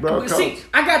 Like, Bro, see, Coach.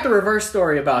 I got the reverse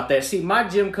story about that. See, my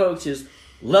gym coaches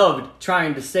loved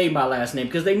trying to say my last name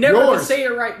because they never could Yours. say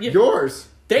it right. Yeah, Yours.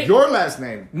 Your last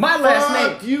name. my last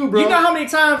Fuck name. you, bro. You know how many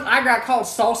times I got called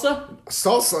salsa?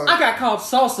 Salsa. I got called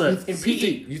salsa in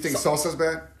PE. You think salsa's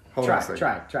bad? Hold Try, on a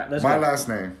second. try. Let's My go. last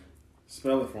name.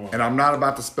 Spell it for him. And I'm not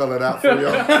about to spell it out for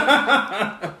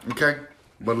y'all. Okay?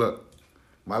 But look,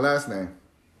 my last name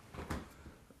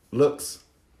looks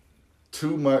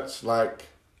too much like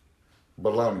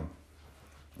baloney.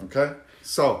 Okay?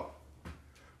 So,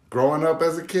 growing up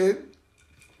as a kid,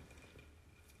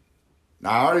 now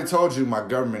I already told you my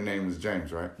government name is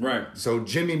James, right? Right. So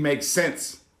Jimmy makes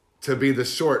sense to be the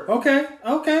short. Okay.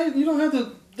 You don't have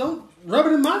to. Don't rub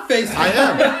it in my face. I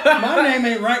am. My name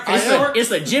ain't right for I am. short.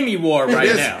 It's a Jimmy war right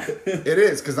it is. now. It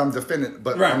is because I'm defending.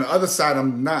 But Right. on the other side,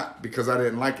 I'm not because I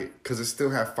didn't like it because it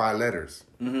still has 5 letters.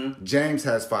 Mm-hmm. James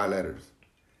has 5 letters.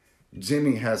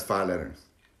 Jimmy has 5 letters.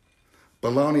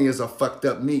 Baloney is a fucked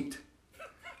up meat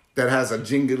that has a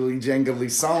jingly jangly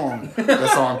song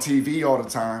that's on TV all the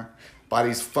time by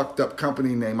these fucked up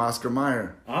company named Oscar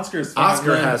Mayer. Oscar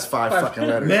has 5 fucking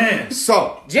letters. Man.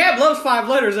 So Jab loves 5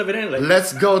 letters, evidently.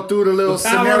 let's go through the little The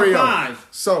power of scenario. 5.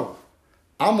 So,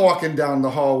 I'm walking down the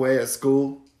hallway at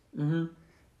school, and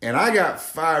I got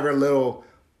 5 little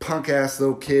punk ass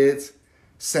little kids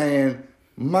saying,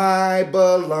 "My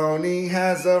baloney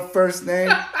has a first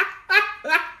name.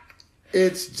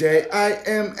 It's Jimmy.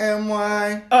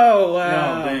 Oh, Oh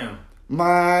wow. damn.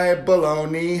 My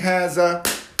baloney has a."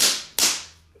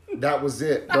 That was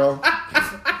it, bro.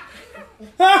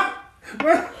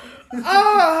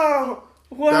 Oh,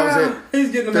 wow. That was it.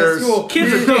 He's getting them at There's- school.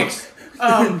 Kids are dicks.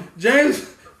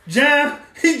 James jab.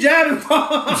 He jabbing. That's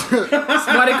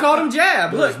why they called him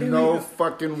Jab. There's Look, no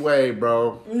fucking way,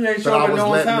 bro. You ain't That showing I up was no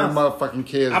one's letting them house. motherfucking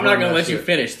kids. I'm not run gonna that let you shit.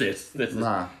 finish this.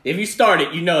 Nah. If you start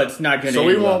it, you know it's not gonna So end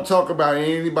we well. won't talk about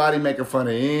anybody making fun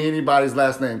of anybody's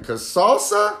last name. Because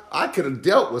salsa, I could have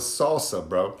dealt with salsa,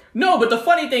 bro. No, but the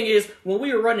funny thing is, when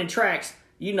we were running tracks,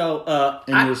 you know,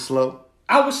 And you're slow.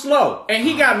 I was slow, and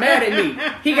he got mad at me.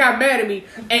 He got mad at me,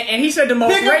 and he said the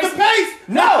most Pick up the racist. pace.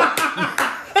 No,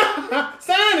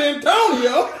 San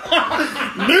Antonio.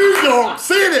 New York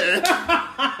City!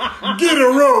 Get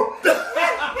a rope!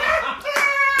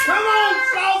 Come on,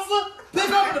 salsa. Pick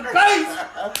up the pace.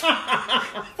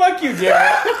 fuck you,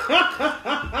 Jab.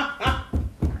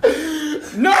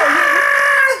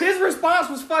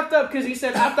 fucked up because he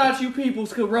said, "I thought you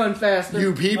peoples could run faster."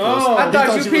 You people. Oh. I thought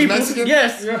you was peoples. Mexican?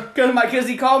 Yes, Yeah. because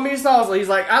he called me salsa. He's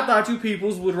like, "I thought you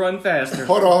peoples would run faster."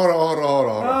 Hold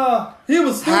on. He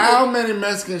was stupid. How many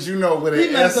Mexicans you know with He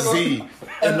an messed up SZ in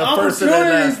an the first of their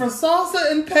opportunity last? for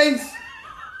salsa and pace.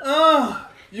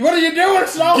 What are you doing,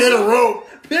 salsa? Get a rope.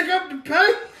 Pick up the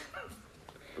pace.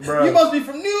 Bruh. You must be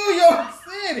from New York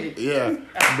City. Yeah.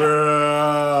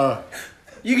 Bruh.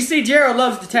 You can see Gerald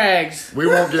loves the tags. We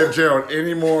won't give Gerald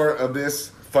any more of this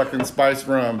fucking spice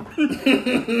rum.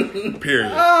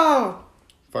 Period. Oh,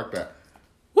 Fuck that.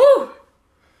 woo.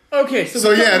 Okay, so So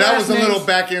we yeah, covered that last was a names. little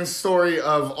back end story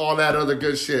of all that other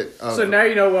good shit. So now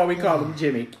you know why we call him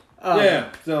Jimmy. Yeah,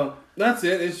 so that's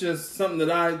it. It's just something that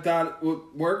I thought would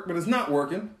work, but it's not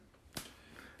working.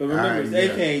 But remember, it's yeah.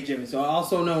 AKA Jimmy, so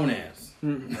also known as.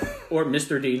 Or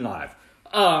Mr. Dean Live.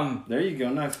 There you go,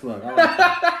 nice plug. I like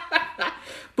that.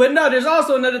 But no, there's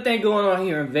also another thing going on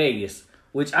here in Vegas,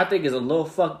 which I think is a little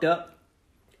fucked up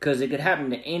because it could happen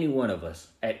to any one of us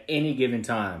at any given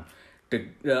time.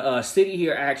 The city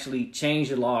here actually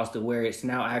changed the laws to where it's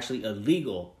now actually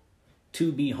illegal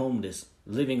to be homeless,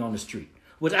 living on the street.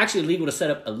 Well, it's actually illegal to set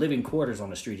up a living quarters on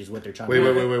the street is what they're trying to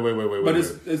do. Wait. But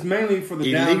it's mainly for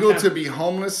the illegal downtown. to be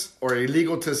homeless or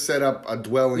illegal to set up a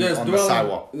dwelling Yes, on the dwelling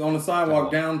sidewalk. on the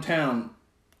sidewalk downtown.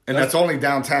 And that's only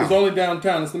downtown. It's only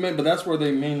downtown. It's the main, but that's where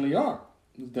they mainly are.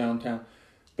 It's downtown.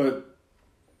 But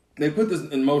they put this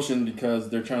in motion because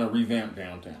they're trying to revamp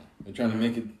downtown. They're trying to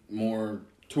make it more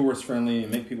tourist friendly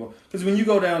and make people. Because when you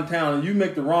go downtown and you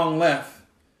make the wrong left,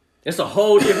 It's a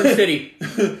whole different city.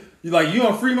 you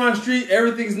on Fremont Street,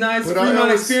 everything's nice, But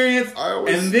Fremont experience, I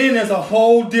always- and then there's a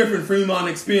whole different Fremont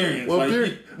experience.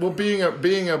 Well,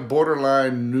 being a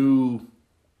borderline new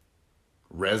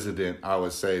resident, I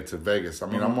would say, to Vegas. I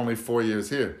mean, I'm only 4 years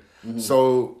here.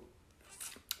 So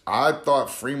I thought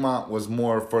Fremont was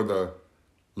more for the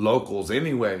locals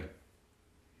anyway.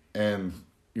 And,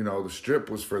 you know, the Strip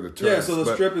was for the tourists. yeah, so the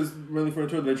But- Strip is really for the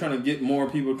tourists. They're trying to get more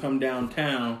people to come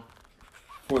downtown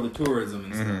for the tourism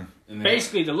and stuff. And then-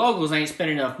 Basically, the locals ain't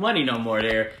spending enough money no more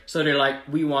there. So they're like,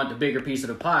 we want the bigger piece of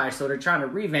the pie. So they're trying to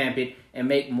revamp it and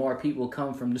make more people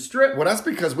come from the Strip. Well, that's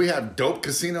because we have dope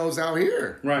casinos out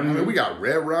here. Right. I mean, we got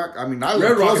Red Rock. I mean, I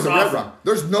live Red Rock close is to Red awesome. Rock.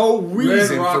 There's no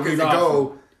reason Rock for me is to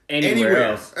go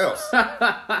Anywhere else.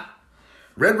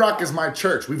 Red Rock is my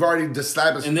church. We've already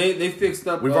established. And they fixed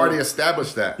up. We've already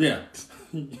established that. Yeah.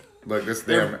 Look, this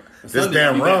Sunday,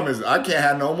 damn you rum got- is. I can't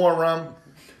have no more rum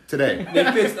today. They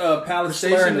fixed Palace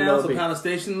slurring Station a now, little so bit. Palace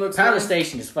Station looks Palace nice.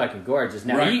 Station is fucking gorgeous.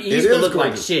 Now, Right. it used It to is look like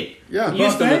gorgeous. shit. Yeah. It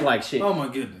used to Buffet? look like shit. Oh my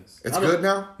goodness. It's good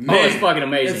now. Oh, it's fucking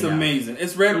amazing. It's now. amazing.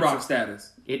 It's Red Rock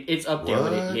status. It's up there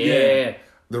with What? it. Yeah.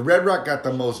 The Red Rock got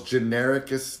the most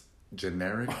genericest.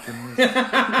 Generic.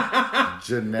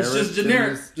 It's just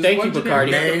generic. Just Thank one you, generic.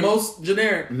 Bacardi. It's Name- the most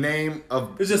generic. name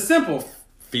of It's just simple.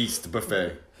 feast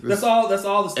buffet. That's all the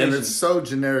And stations. it's so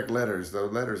generic letters. The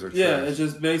letters are trash. Yeah, it's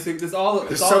just basic. It's all.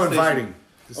 It's all so the stations. inviting.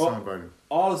 It's so Oh. inviting.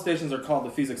 All the stations are called the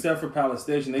feast, except for Palace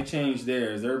Station. They changed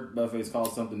theirs. Their buffet's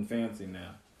called something fancy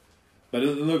now, but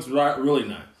it looks really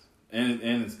nice and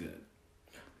it's good.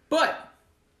 But,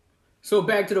 so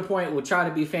back to the point, we're trying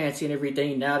to be fancy and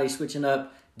everything. Now they switching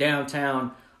up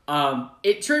downtown.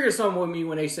 It triggered something with me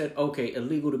when they said, okay,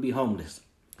 illegal to be homeless.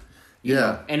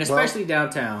 Yeah. And especially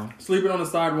downtown. Sleeping on the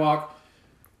sidewalk.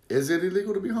 Is it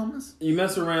illegal to be homeless? You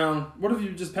mess around. What if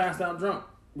you just passed out drunk?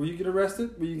 Will you get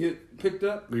arrested? Will you get picked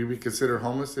up? Will you be considered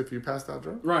homeless if you passed out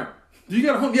drunk? Right. Do you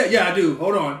got a home? Yeah, I do.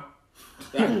 Hold on.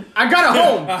 I got a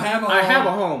home. I have a home. I have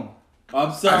a home.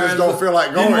 I'm sorry. I just don't feel like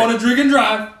Didn't going. want to drink and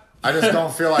drive. I just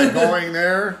don't feel like going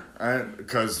there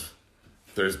because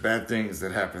there's bad things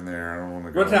that happen there. I don't want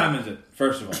to go. What time is it?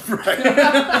 First of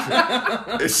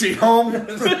all. Is she home?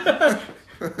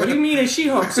 What do you mean is she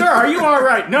home? Sir, are you all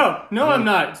right? No, I'm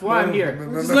not. That's why I'm here.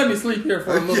 Just let me sleep here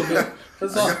for a little bit.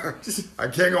 That's all. I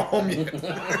can't go home yet.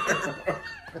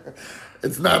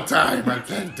 It's not time. I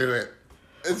can't do it.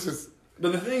 It's just.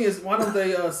 But the thing is, why don't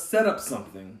they set up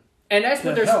something And that's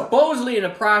what To they're help. supposedly in the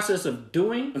process of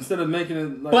doing. instead of making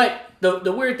it like... But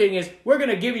the weird thing is, we're going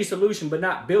to give you a solution, but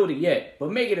not build it yet.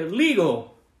 But make it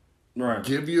illegal. Right.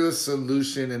 Give you a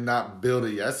solution and not build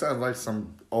it. That sounds like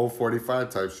some old 45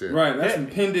 type shit. Right, that's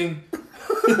impending.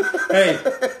 Hey,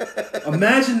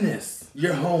 imagine this.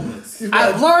 You're homeless.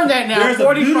 I've learned that now. There's a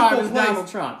 45 beautiful is place. Donald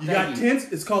Trump. You Thank got you.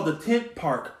 tents. It's called the Tent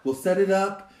Park. We'll set it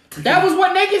up. That was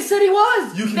what Naked City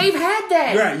was. You can- They've had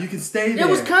that. Right, you can stay there. It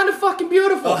was kind of fucking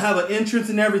beautiful. They'll have an entrance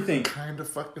and everything. Kind of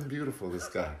fucking beautiful, this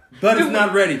guy. But it's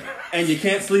not ready. And you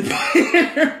can't sleep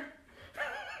here.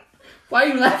 Why are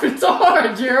you laughing so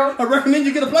hard, Gerald? I recommend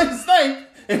you get a place to stay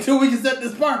until we can set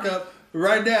this park up.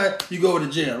 right now, you go to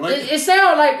jail. Like, It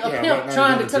sounds like a Yeah, pimp right now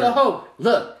trying you to go to tell a hoe,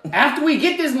 look, after we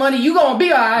get this money, you gonna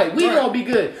be all right. We Right. gonna be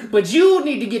good. But you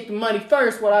need to get the money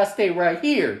first while I stay right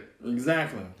here.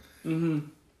 exactly.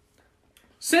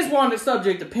 Since we're on the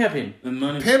subject of pimping, And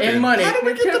money. Pimping. And money. How did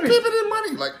we get the Pimping. pimping and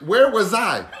money? Like, where was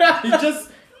I? You just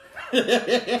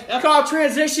called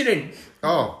transitioning.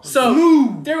 Oh, So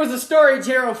Smooth. there was a story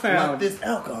Gerald like found. this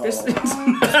alcohol.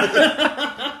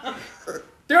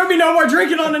 There will be no more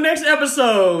drinking on the next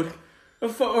episode.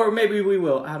 Or maybe we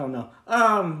will. I don't know.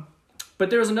 But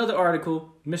there was another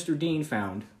article Mr. Dean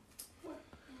found.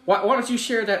 Why don't you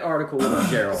share that article with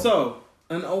Gerald? So,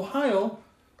 in Ohio,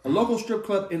 a local strip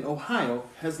club in Ohio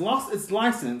has lost its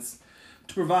license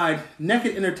to provide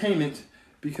naked entertainment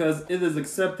because it is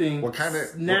accepting What kind of-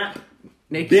 SNAP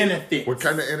Naked. benefits. what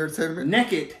kind of entertainment?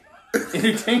 Naked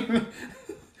entertainment.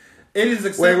 It is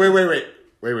accepting. Wait.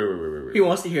 He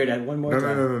wants to hear that one more No.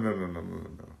 Mm.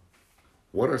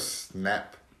 What are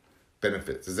SNAP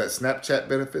benefits? Is that Snapchat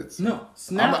benefits? No,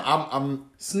 SNAP. I'm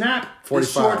SNAP 45,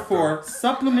 is short for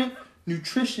Supplement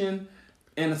Nutrition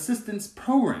and Assistance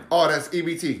Program. Oh, that's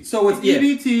EBT. So it's Yeah.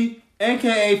 EBT,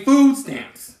 aka food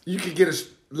stamps. You could get a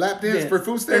lap dance Yeah. for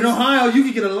food stamps. In Ohio, you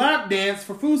can get a lap dance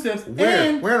for food stamps. Where?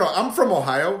 And Where? I'm from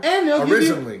Ohio. And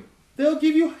originally. they'll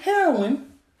give you heroin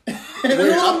and a Wait,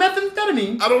 little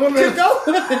methamphetamine. I don't want to to go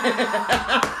with it.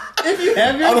 If you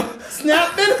have your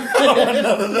SNAP benefit.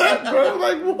 none of that, bro.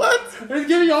 Like what? They're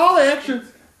giving you all the extras.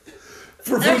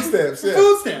 For food stamps, yeah.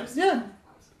 Food stamps, yeah.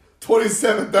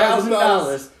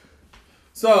 $27,000.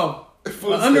 So,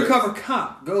 Food an stamps. undercover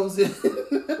cop goes in.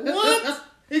 What?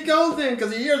 He goes in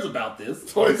because he hears about this.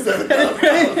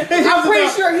 $27,000. I'm pretty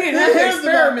sure he didn't have to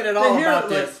experiment at all about like,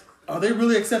 this. Are they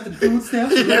really accepting food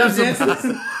stamps? for lap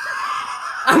dances?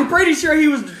 I'm pretty sure he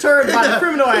was deterred by the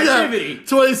criminal activity.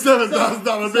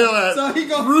 $27,000 bill at So he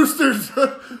goes. Roosters.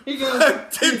 He goes.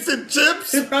 Tits and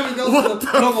chips. He probably goes to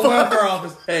the local welfare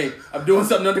office. Hey, I'm doing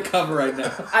something undercover right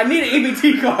now. I need an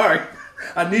EBT card.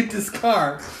 I need this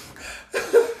card.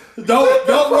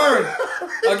 Don't worry.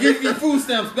 I'll give you your food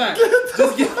stamps back.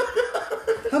 Just get.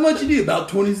 How much you need? About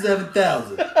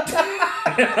 27,000.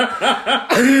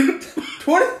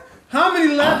 20. How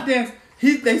many lap dance?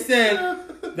 They said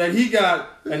that he got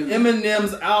an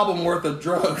Eminem's album worth of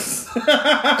drugs.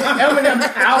 Eminem's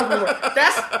album.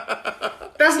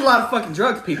 That's a lot of fucking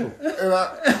drugs, people.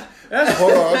 And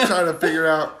hold on, I'm trying to figure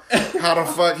out how the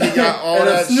fuck he got all And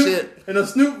that shit. And a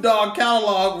Snoop Dogg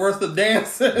catalog worth of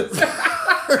dances.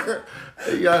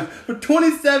 Yeah. For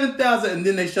 27,000, and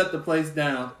then they shut the place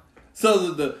down.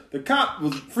 So the cop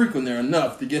was frequent there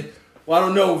enough to get. Well, I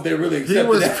don't know if they really He accepted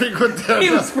was that. frequent there.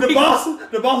 He was The boss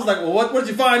was like, "Well, what did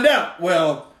you find out?"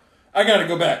 Well, I gotta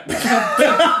go back.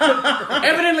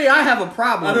 Evidently, I have a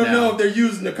problem. I don't now. know if they're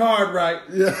using the card right.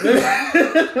 Yeah.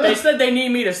 They said they need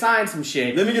me to sign some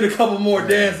shit. Let me get a couple more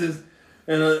dances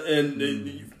and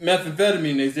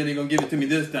methamphetamine. They said they're gonna give it to me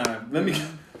this time. Let me.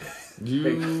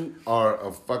 You are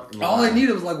a fucking All they liar.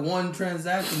 needed was like one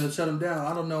transaction to shut him down.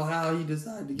 I don't know how he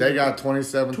decided to. They got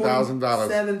 $27,000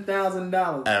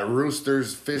 $7,000. at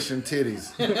Roosters Fish and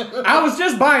Titties. I was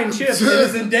just buying chips. It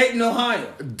was in Dayton,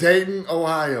 Ohio. Dayton,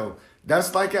 Ohio.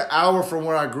 That's like an hour from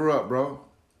where I grew up, bro.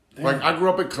 Like, I grew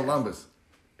up in Columbus.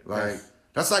 Like,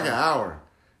 that's like an hour.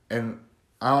 And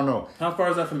I don't know. How far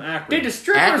is that from Akron? Did the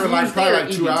strippers Akron, like, use probably their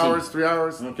like 2 EBT? hours, 3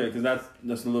 hours. Okay, because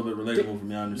that's a little bit relatable for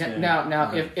me. I understand.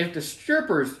 Now, if the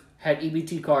strippers had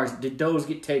EBT cards, did those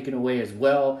get taken away as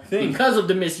well Think. because of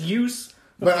the misuse?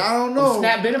 But I don't of know.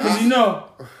 SNAP benefits? you know,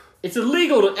 It's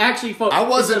illegal to actually. I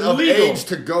wasn't it's of illegal. age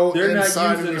to go They're not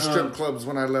inside using, any strip clubs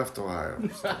when I left Ohio.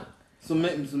 so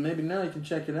maybe now you can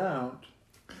check it out.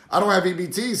 I don't have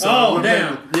EBT, so it Oh wouldn't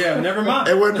damn! make- Yeah, never mind.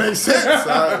 it wouldn't make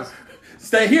sense.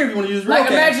 Stay here if you want to use real Like,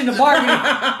 cash. imagine the bargaining.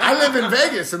 I live in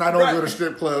Vegas and I don't Right. go to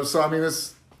strip clubs, so I mean,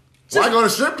 why go to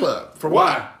strip club? For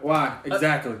what? Why?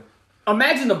 Exactly.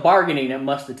 Imagine the bargaining that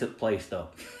must have took place, though.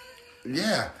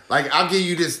 Yeah, like I'll give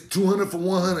you this 200 for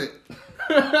 100.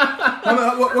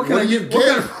 What What can I do you get?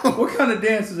 get? What kind of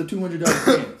dance is a $200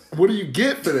 dance? What do you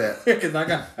get for that? Because I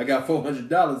got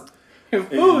 $400. Food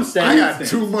I stamps. got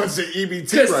 2 months of EBT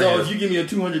Cause right So here. if you give me a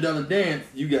 $200 dance,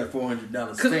 you got $400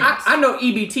 Because stamps. I know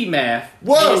EBT math.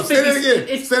 Whoa, It's say that 50 again.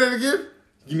 It's Say that again.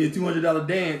 Give me a $200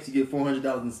 dance, you get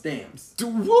 $400 in stamps.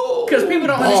 because people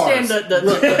don't understand the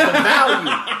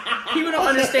value. People don't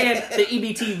understand the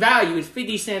EBT value. It's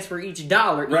 50 cents for each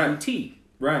dollar Right. EBT.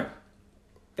 Right.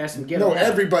 That's some ghetto. No, math.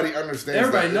 everybody understands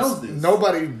Everybody that. knows this.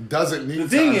 Nobody doesn't need The to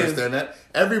thing is- understand that.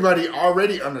 Everybody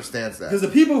already understands that. Because the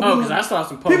people who Oh, because I saw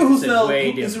some posts people who that said sell way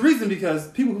it's the different. reason because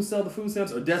people who sell the food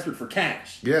stamps are desperate for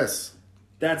cash. Yes.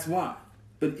 That's why.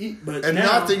 But And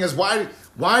now, another thing is, why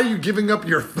are you giving up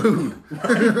your food?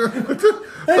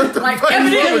 Like,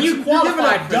 evidently you you're giving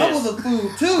qualified up for double this. the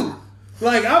food too.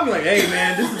 Like I'll be like, hey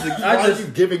man, this is Why are you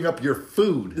giving up your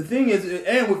food? the thing is,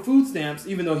 and with food stamps,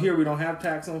 even though here we don't have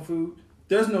tax on food,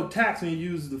 there's no tax when you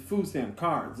use the food stamp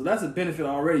card. So that's a benefit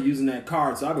already using that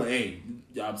card. So I'll be like, hey,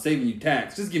 I'm saving you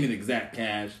tax. Just give me the exact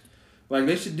cash. Like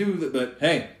they should do that, but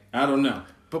hey, I don't know.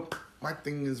 But my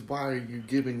thing is, why are you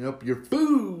giving up your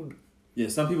food? Yeah,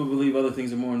 some people believe other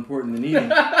things are more important than eating.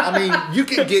 I mean, you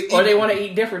can get... Or they want to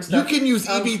eat different You stuff. can use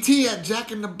EBT at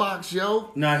Jack in the Box,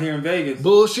 yo. Not here in Vegas.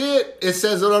 Bullshit. It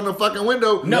says it on the fucking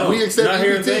window. No, we accept not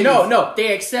here in EBT. Vegas. No,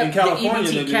 they accept In the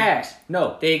California, they EBT do. cash.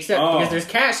 No, they accept Oh. because there's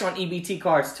cash on EBT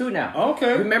cards too now.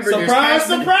 Okay. Remember, Surprise,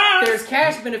 there's surprise! There's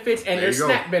cash benefits and There there's you go.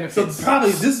 snack So benefits.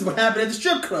 probably this is what happened at the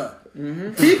strip club.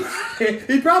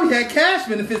 He probably had cash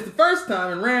benefits the first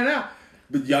time and ran out.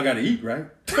 But y'all got to eat, right?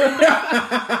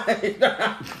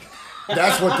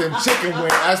 That's what them chicken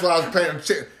wings. That's what I was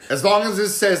paying. As long as it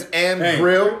says and Hey,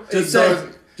 grill, Just so say,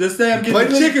 just say I'm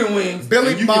getting chicken wings.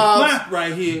 Billy and you Bob's can clap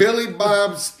right here. Billy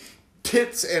Bob's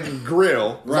tits and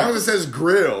grill. As Right. long as it says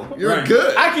grill, you're Right.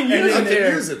 good. I can use I it can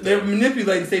there. use it They there. were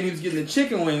manipulating, saying he was getting a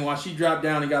chicken wing while she dropped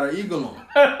down and got her eagle on.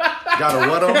 Got a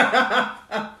what on?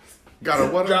 Got a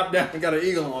what on? Dropped down and got her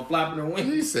eagle on, flapping her He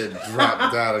wings. said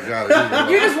drop down and got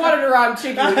a You just wanted to rhyme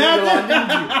chicken with eagle on, didn't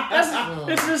you?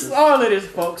 That's just all it is,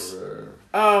 folks.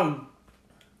 Yeah,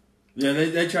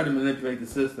 they try to manipulate the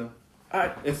system.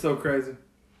 It's so crazy.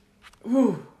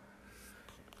 Whew.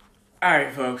 All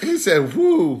right, folks. He said,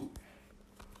 "Woo."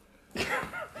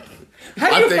 How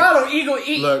do I you think- follow eagle?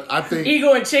 Look, I think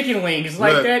eagle and chicken wings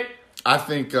like Look, that. I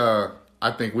think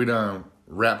we done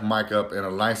wrap Mike up in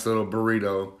a nice little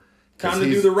burrito. 'Cause Time to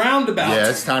do he's- the roundabout. Yeah,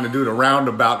 it's time to do the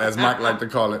roundabout, as Mike like to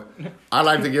call it. I'd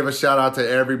like to give a shout out to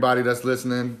everybody that's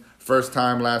listening. First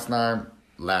time, last time.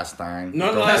 Not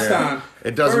Don't last care. time.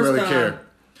 It doesn't First really time care.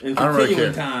 And I don't really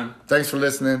continuing care. time. Thanks for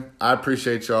listening. I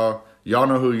appreciate y'all. Y'all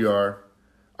know who you are.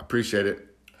 I appreciate it.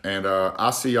 And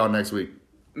I'll see y'all next week.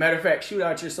 Matter of fact, shoot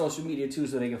out your social media too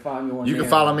so they can find you on You there.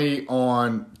 can follow me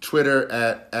on Twitter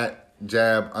at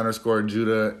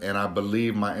 @jab_Judah, and I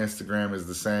believe my Instagram is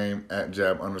the same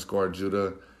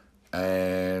 @jab_Judah.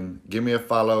 And give me a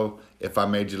follow if I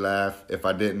made you laugh. If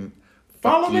I didn't,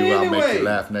 Follow fuck me you. I'll make anyway. you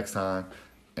laugh next time.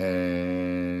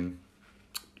 And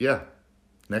yeah,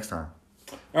 next time.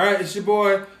 All right, it's your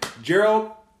boy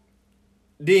Gerald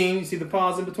Dean. You see the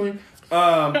pause in between?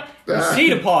 You see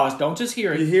the pause. Don't just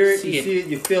hear it. You hear it, See you see it,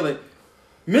 you feel it.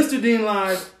 Mr. Dean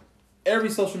Live, every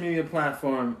social media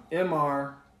platform,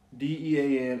 MrDeanLive.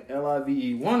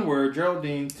 One word, Gerald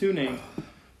Dean, 2 names.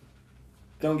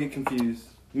 Don't get confused.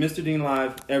 Mr. Dean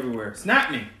Live, everywhere. Snap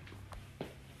me.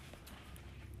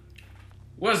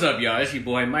 What's up, y'all? It's your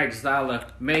boy Mike Zola.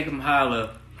 Make 'em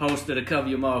holla, host of the Cover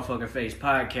Your Motherfucking Face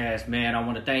podcast, man. I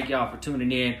want to thank y'all for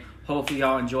tuning in. Hopefully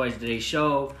y'all enjoyed today's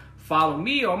show. Follow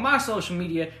me on my social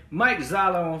media, Mike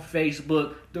Zola on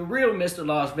Facebook, The Real Mr.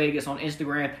 Las Vegas on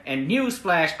Instagram, and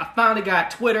newsflash, I finally got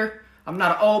Twitter. I'm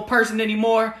not an old person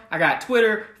anymore. I got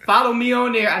Twitter. Follow me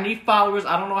on there. I need followers.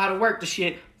 I don't know how to work the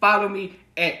shit. Follow me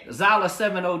at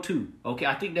Zola702. Okay,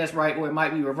 I think that's right, or it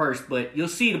might be reversed, but you'll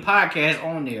see the podcast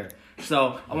on there.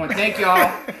 So I want to thank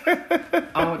y'all.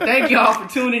 I want to thank y'all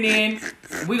for tuning in.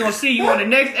 We're going to see you on the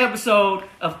next episode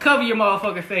of Cover Your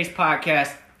Motherfucking Face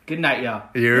podcast. Good night, y'all.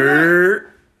 Yeah.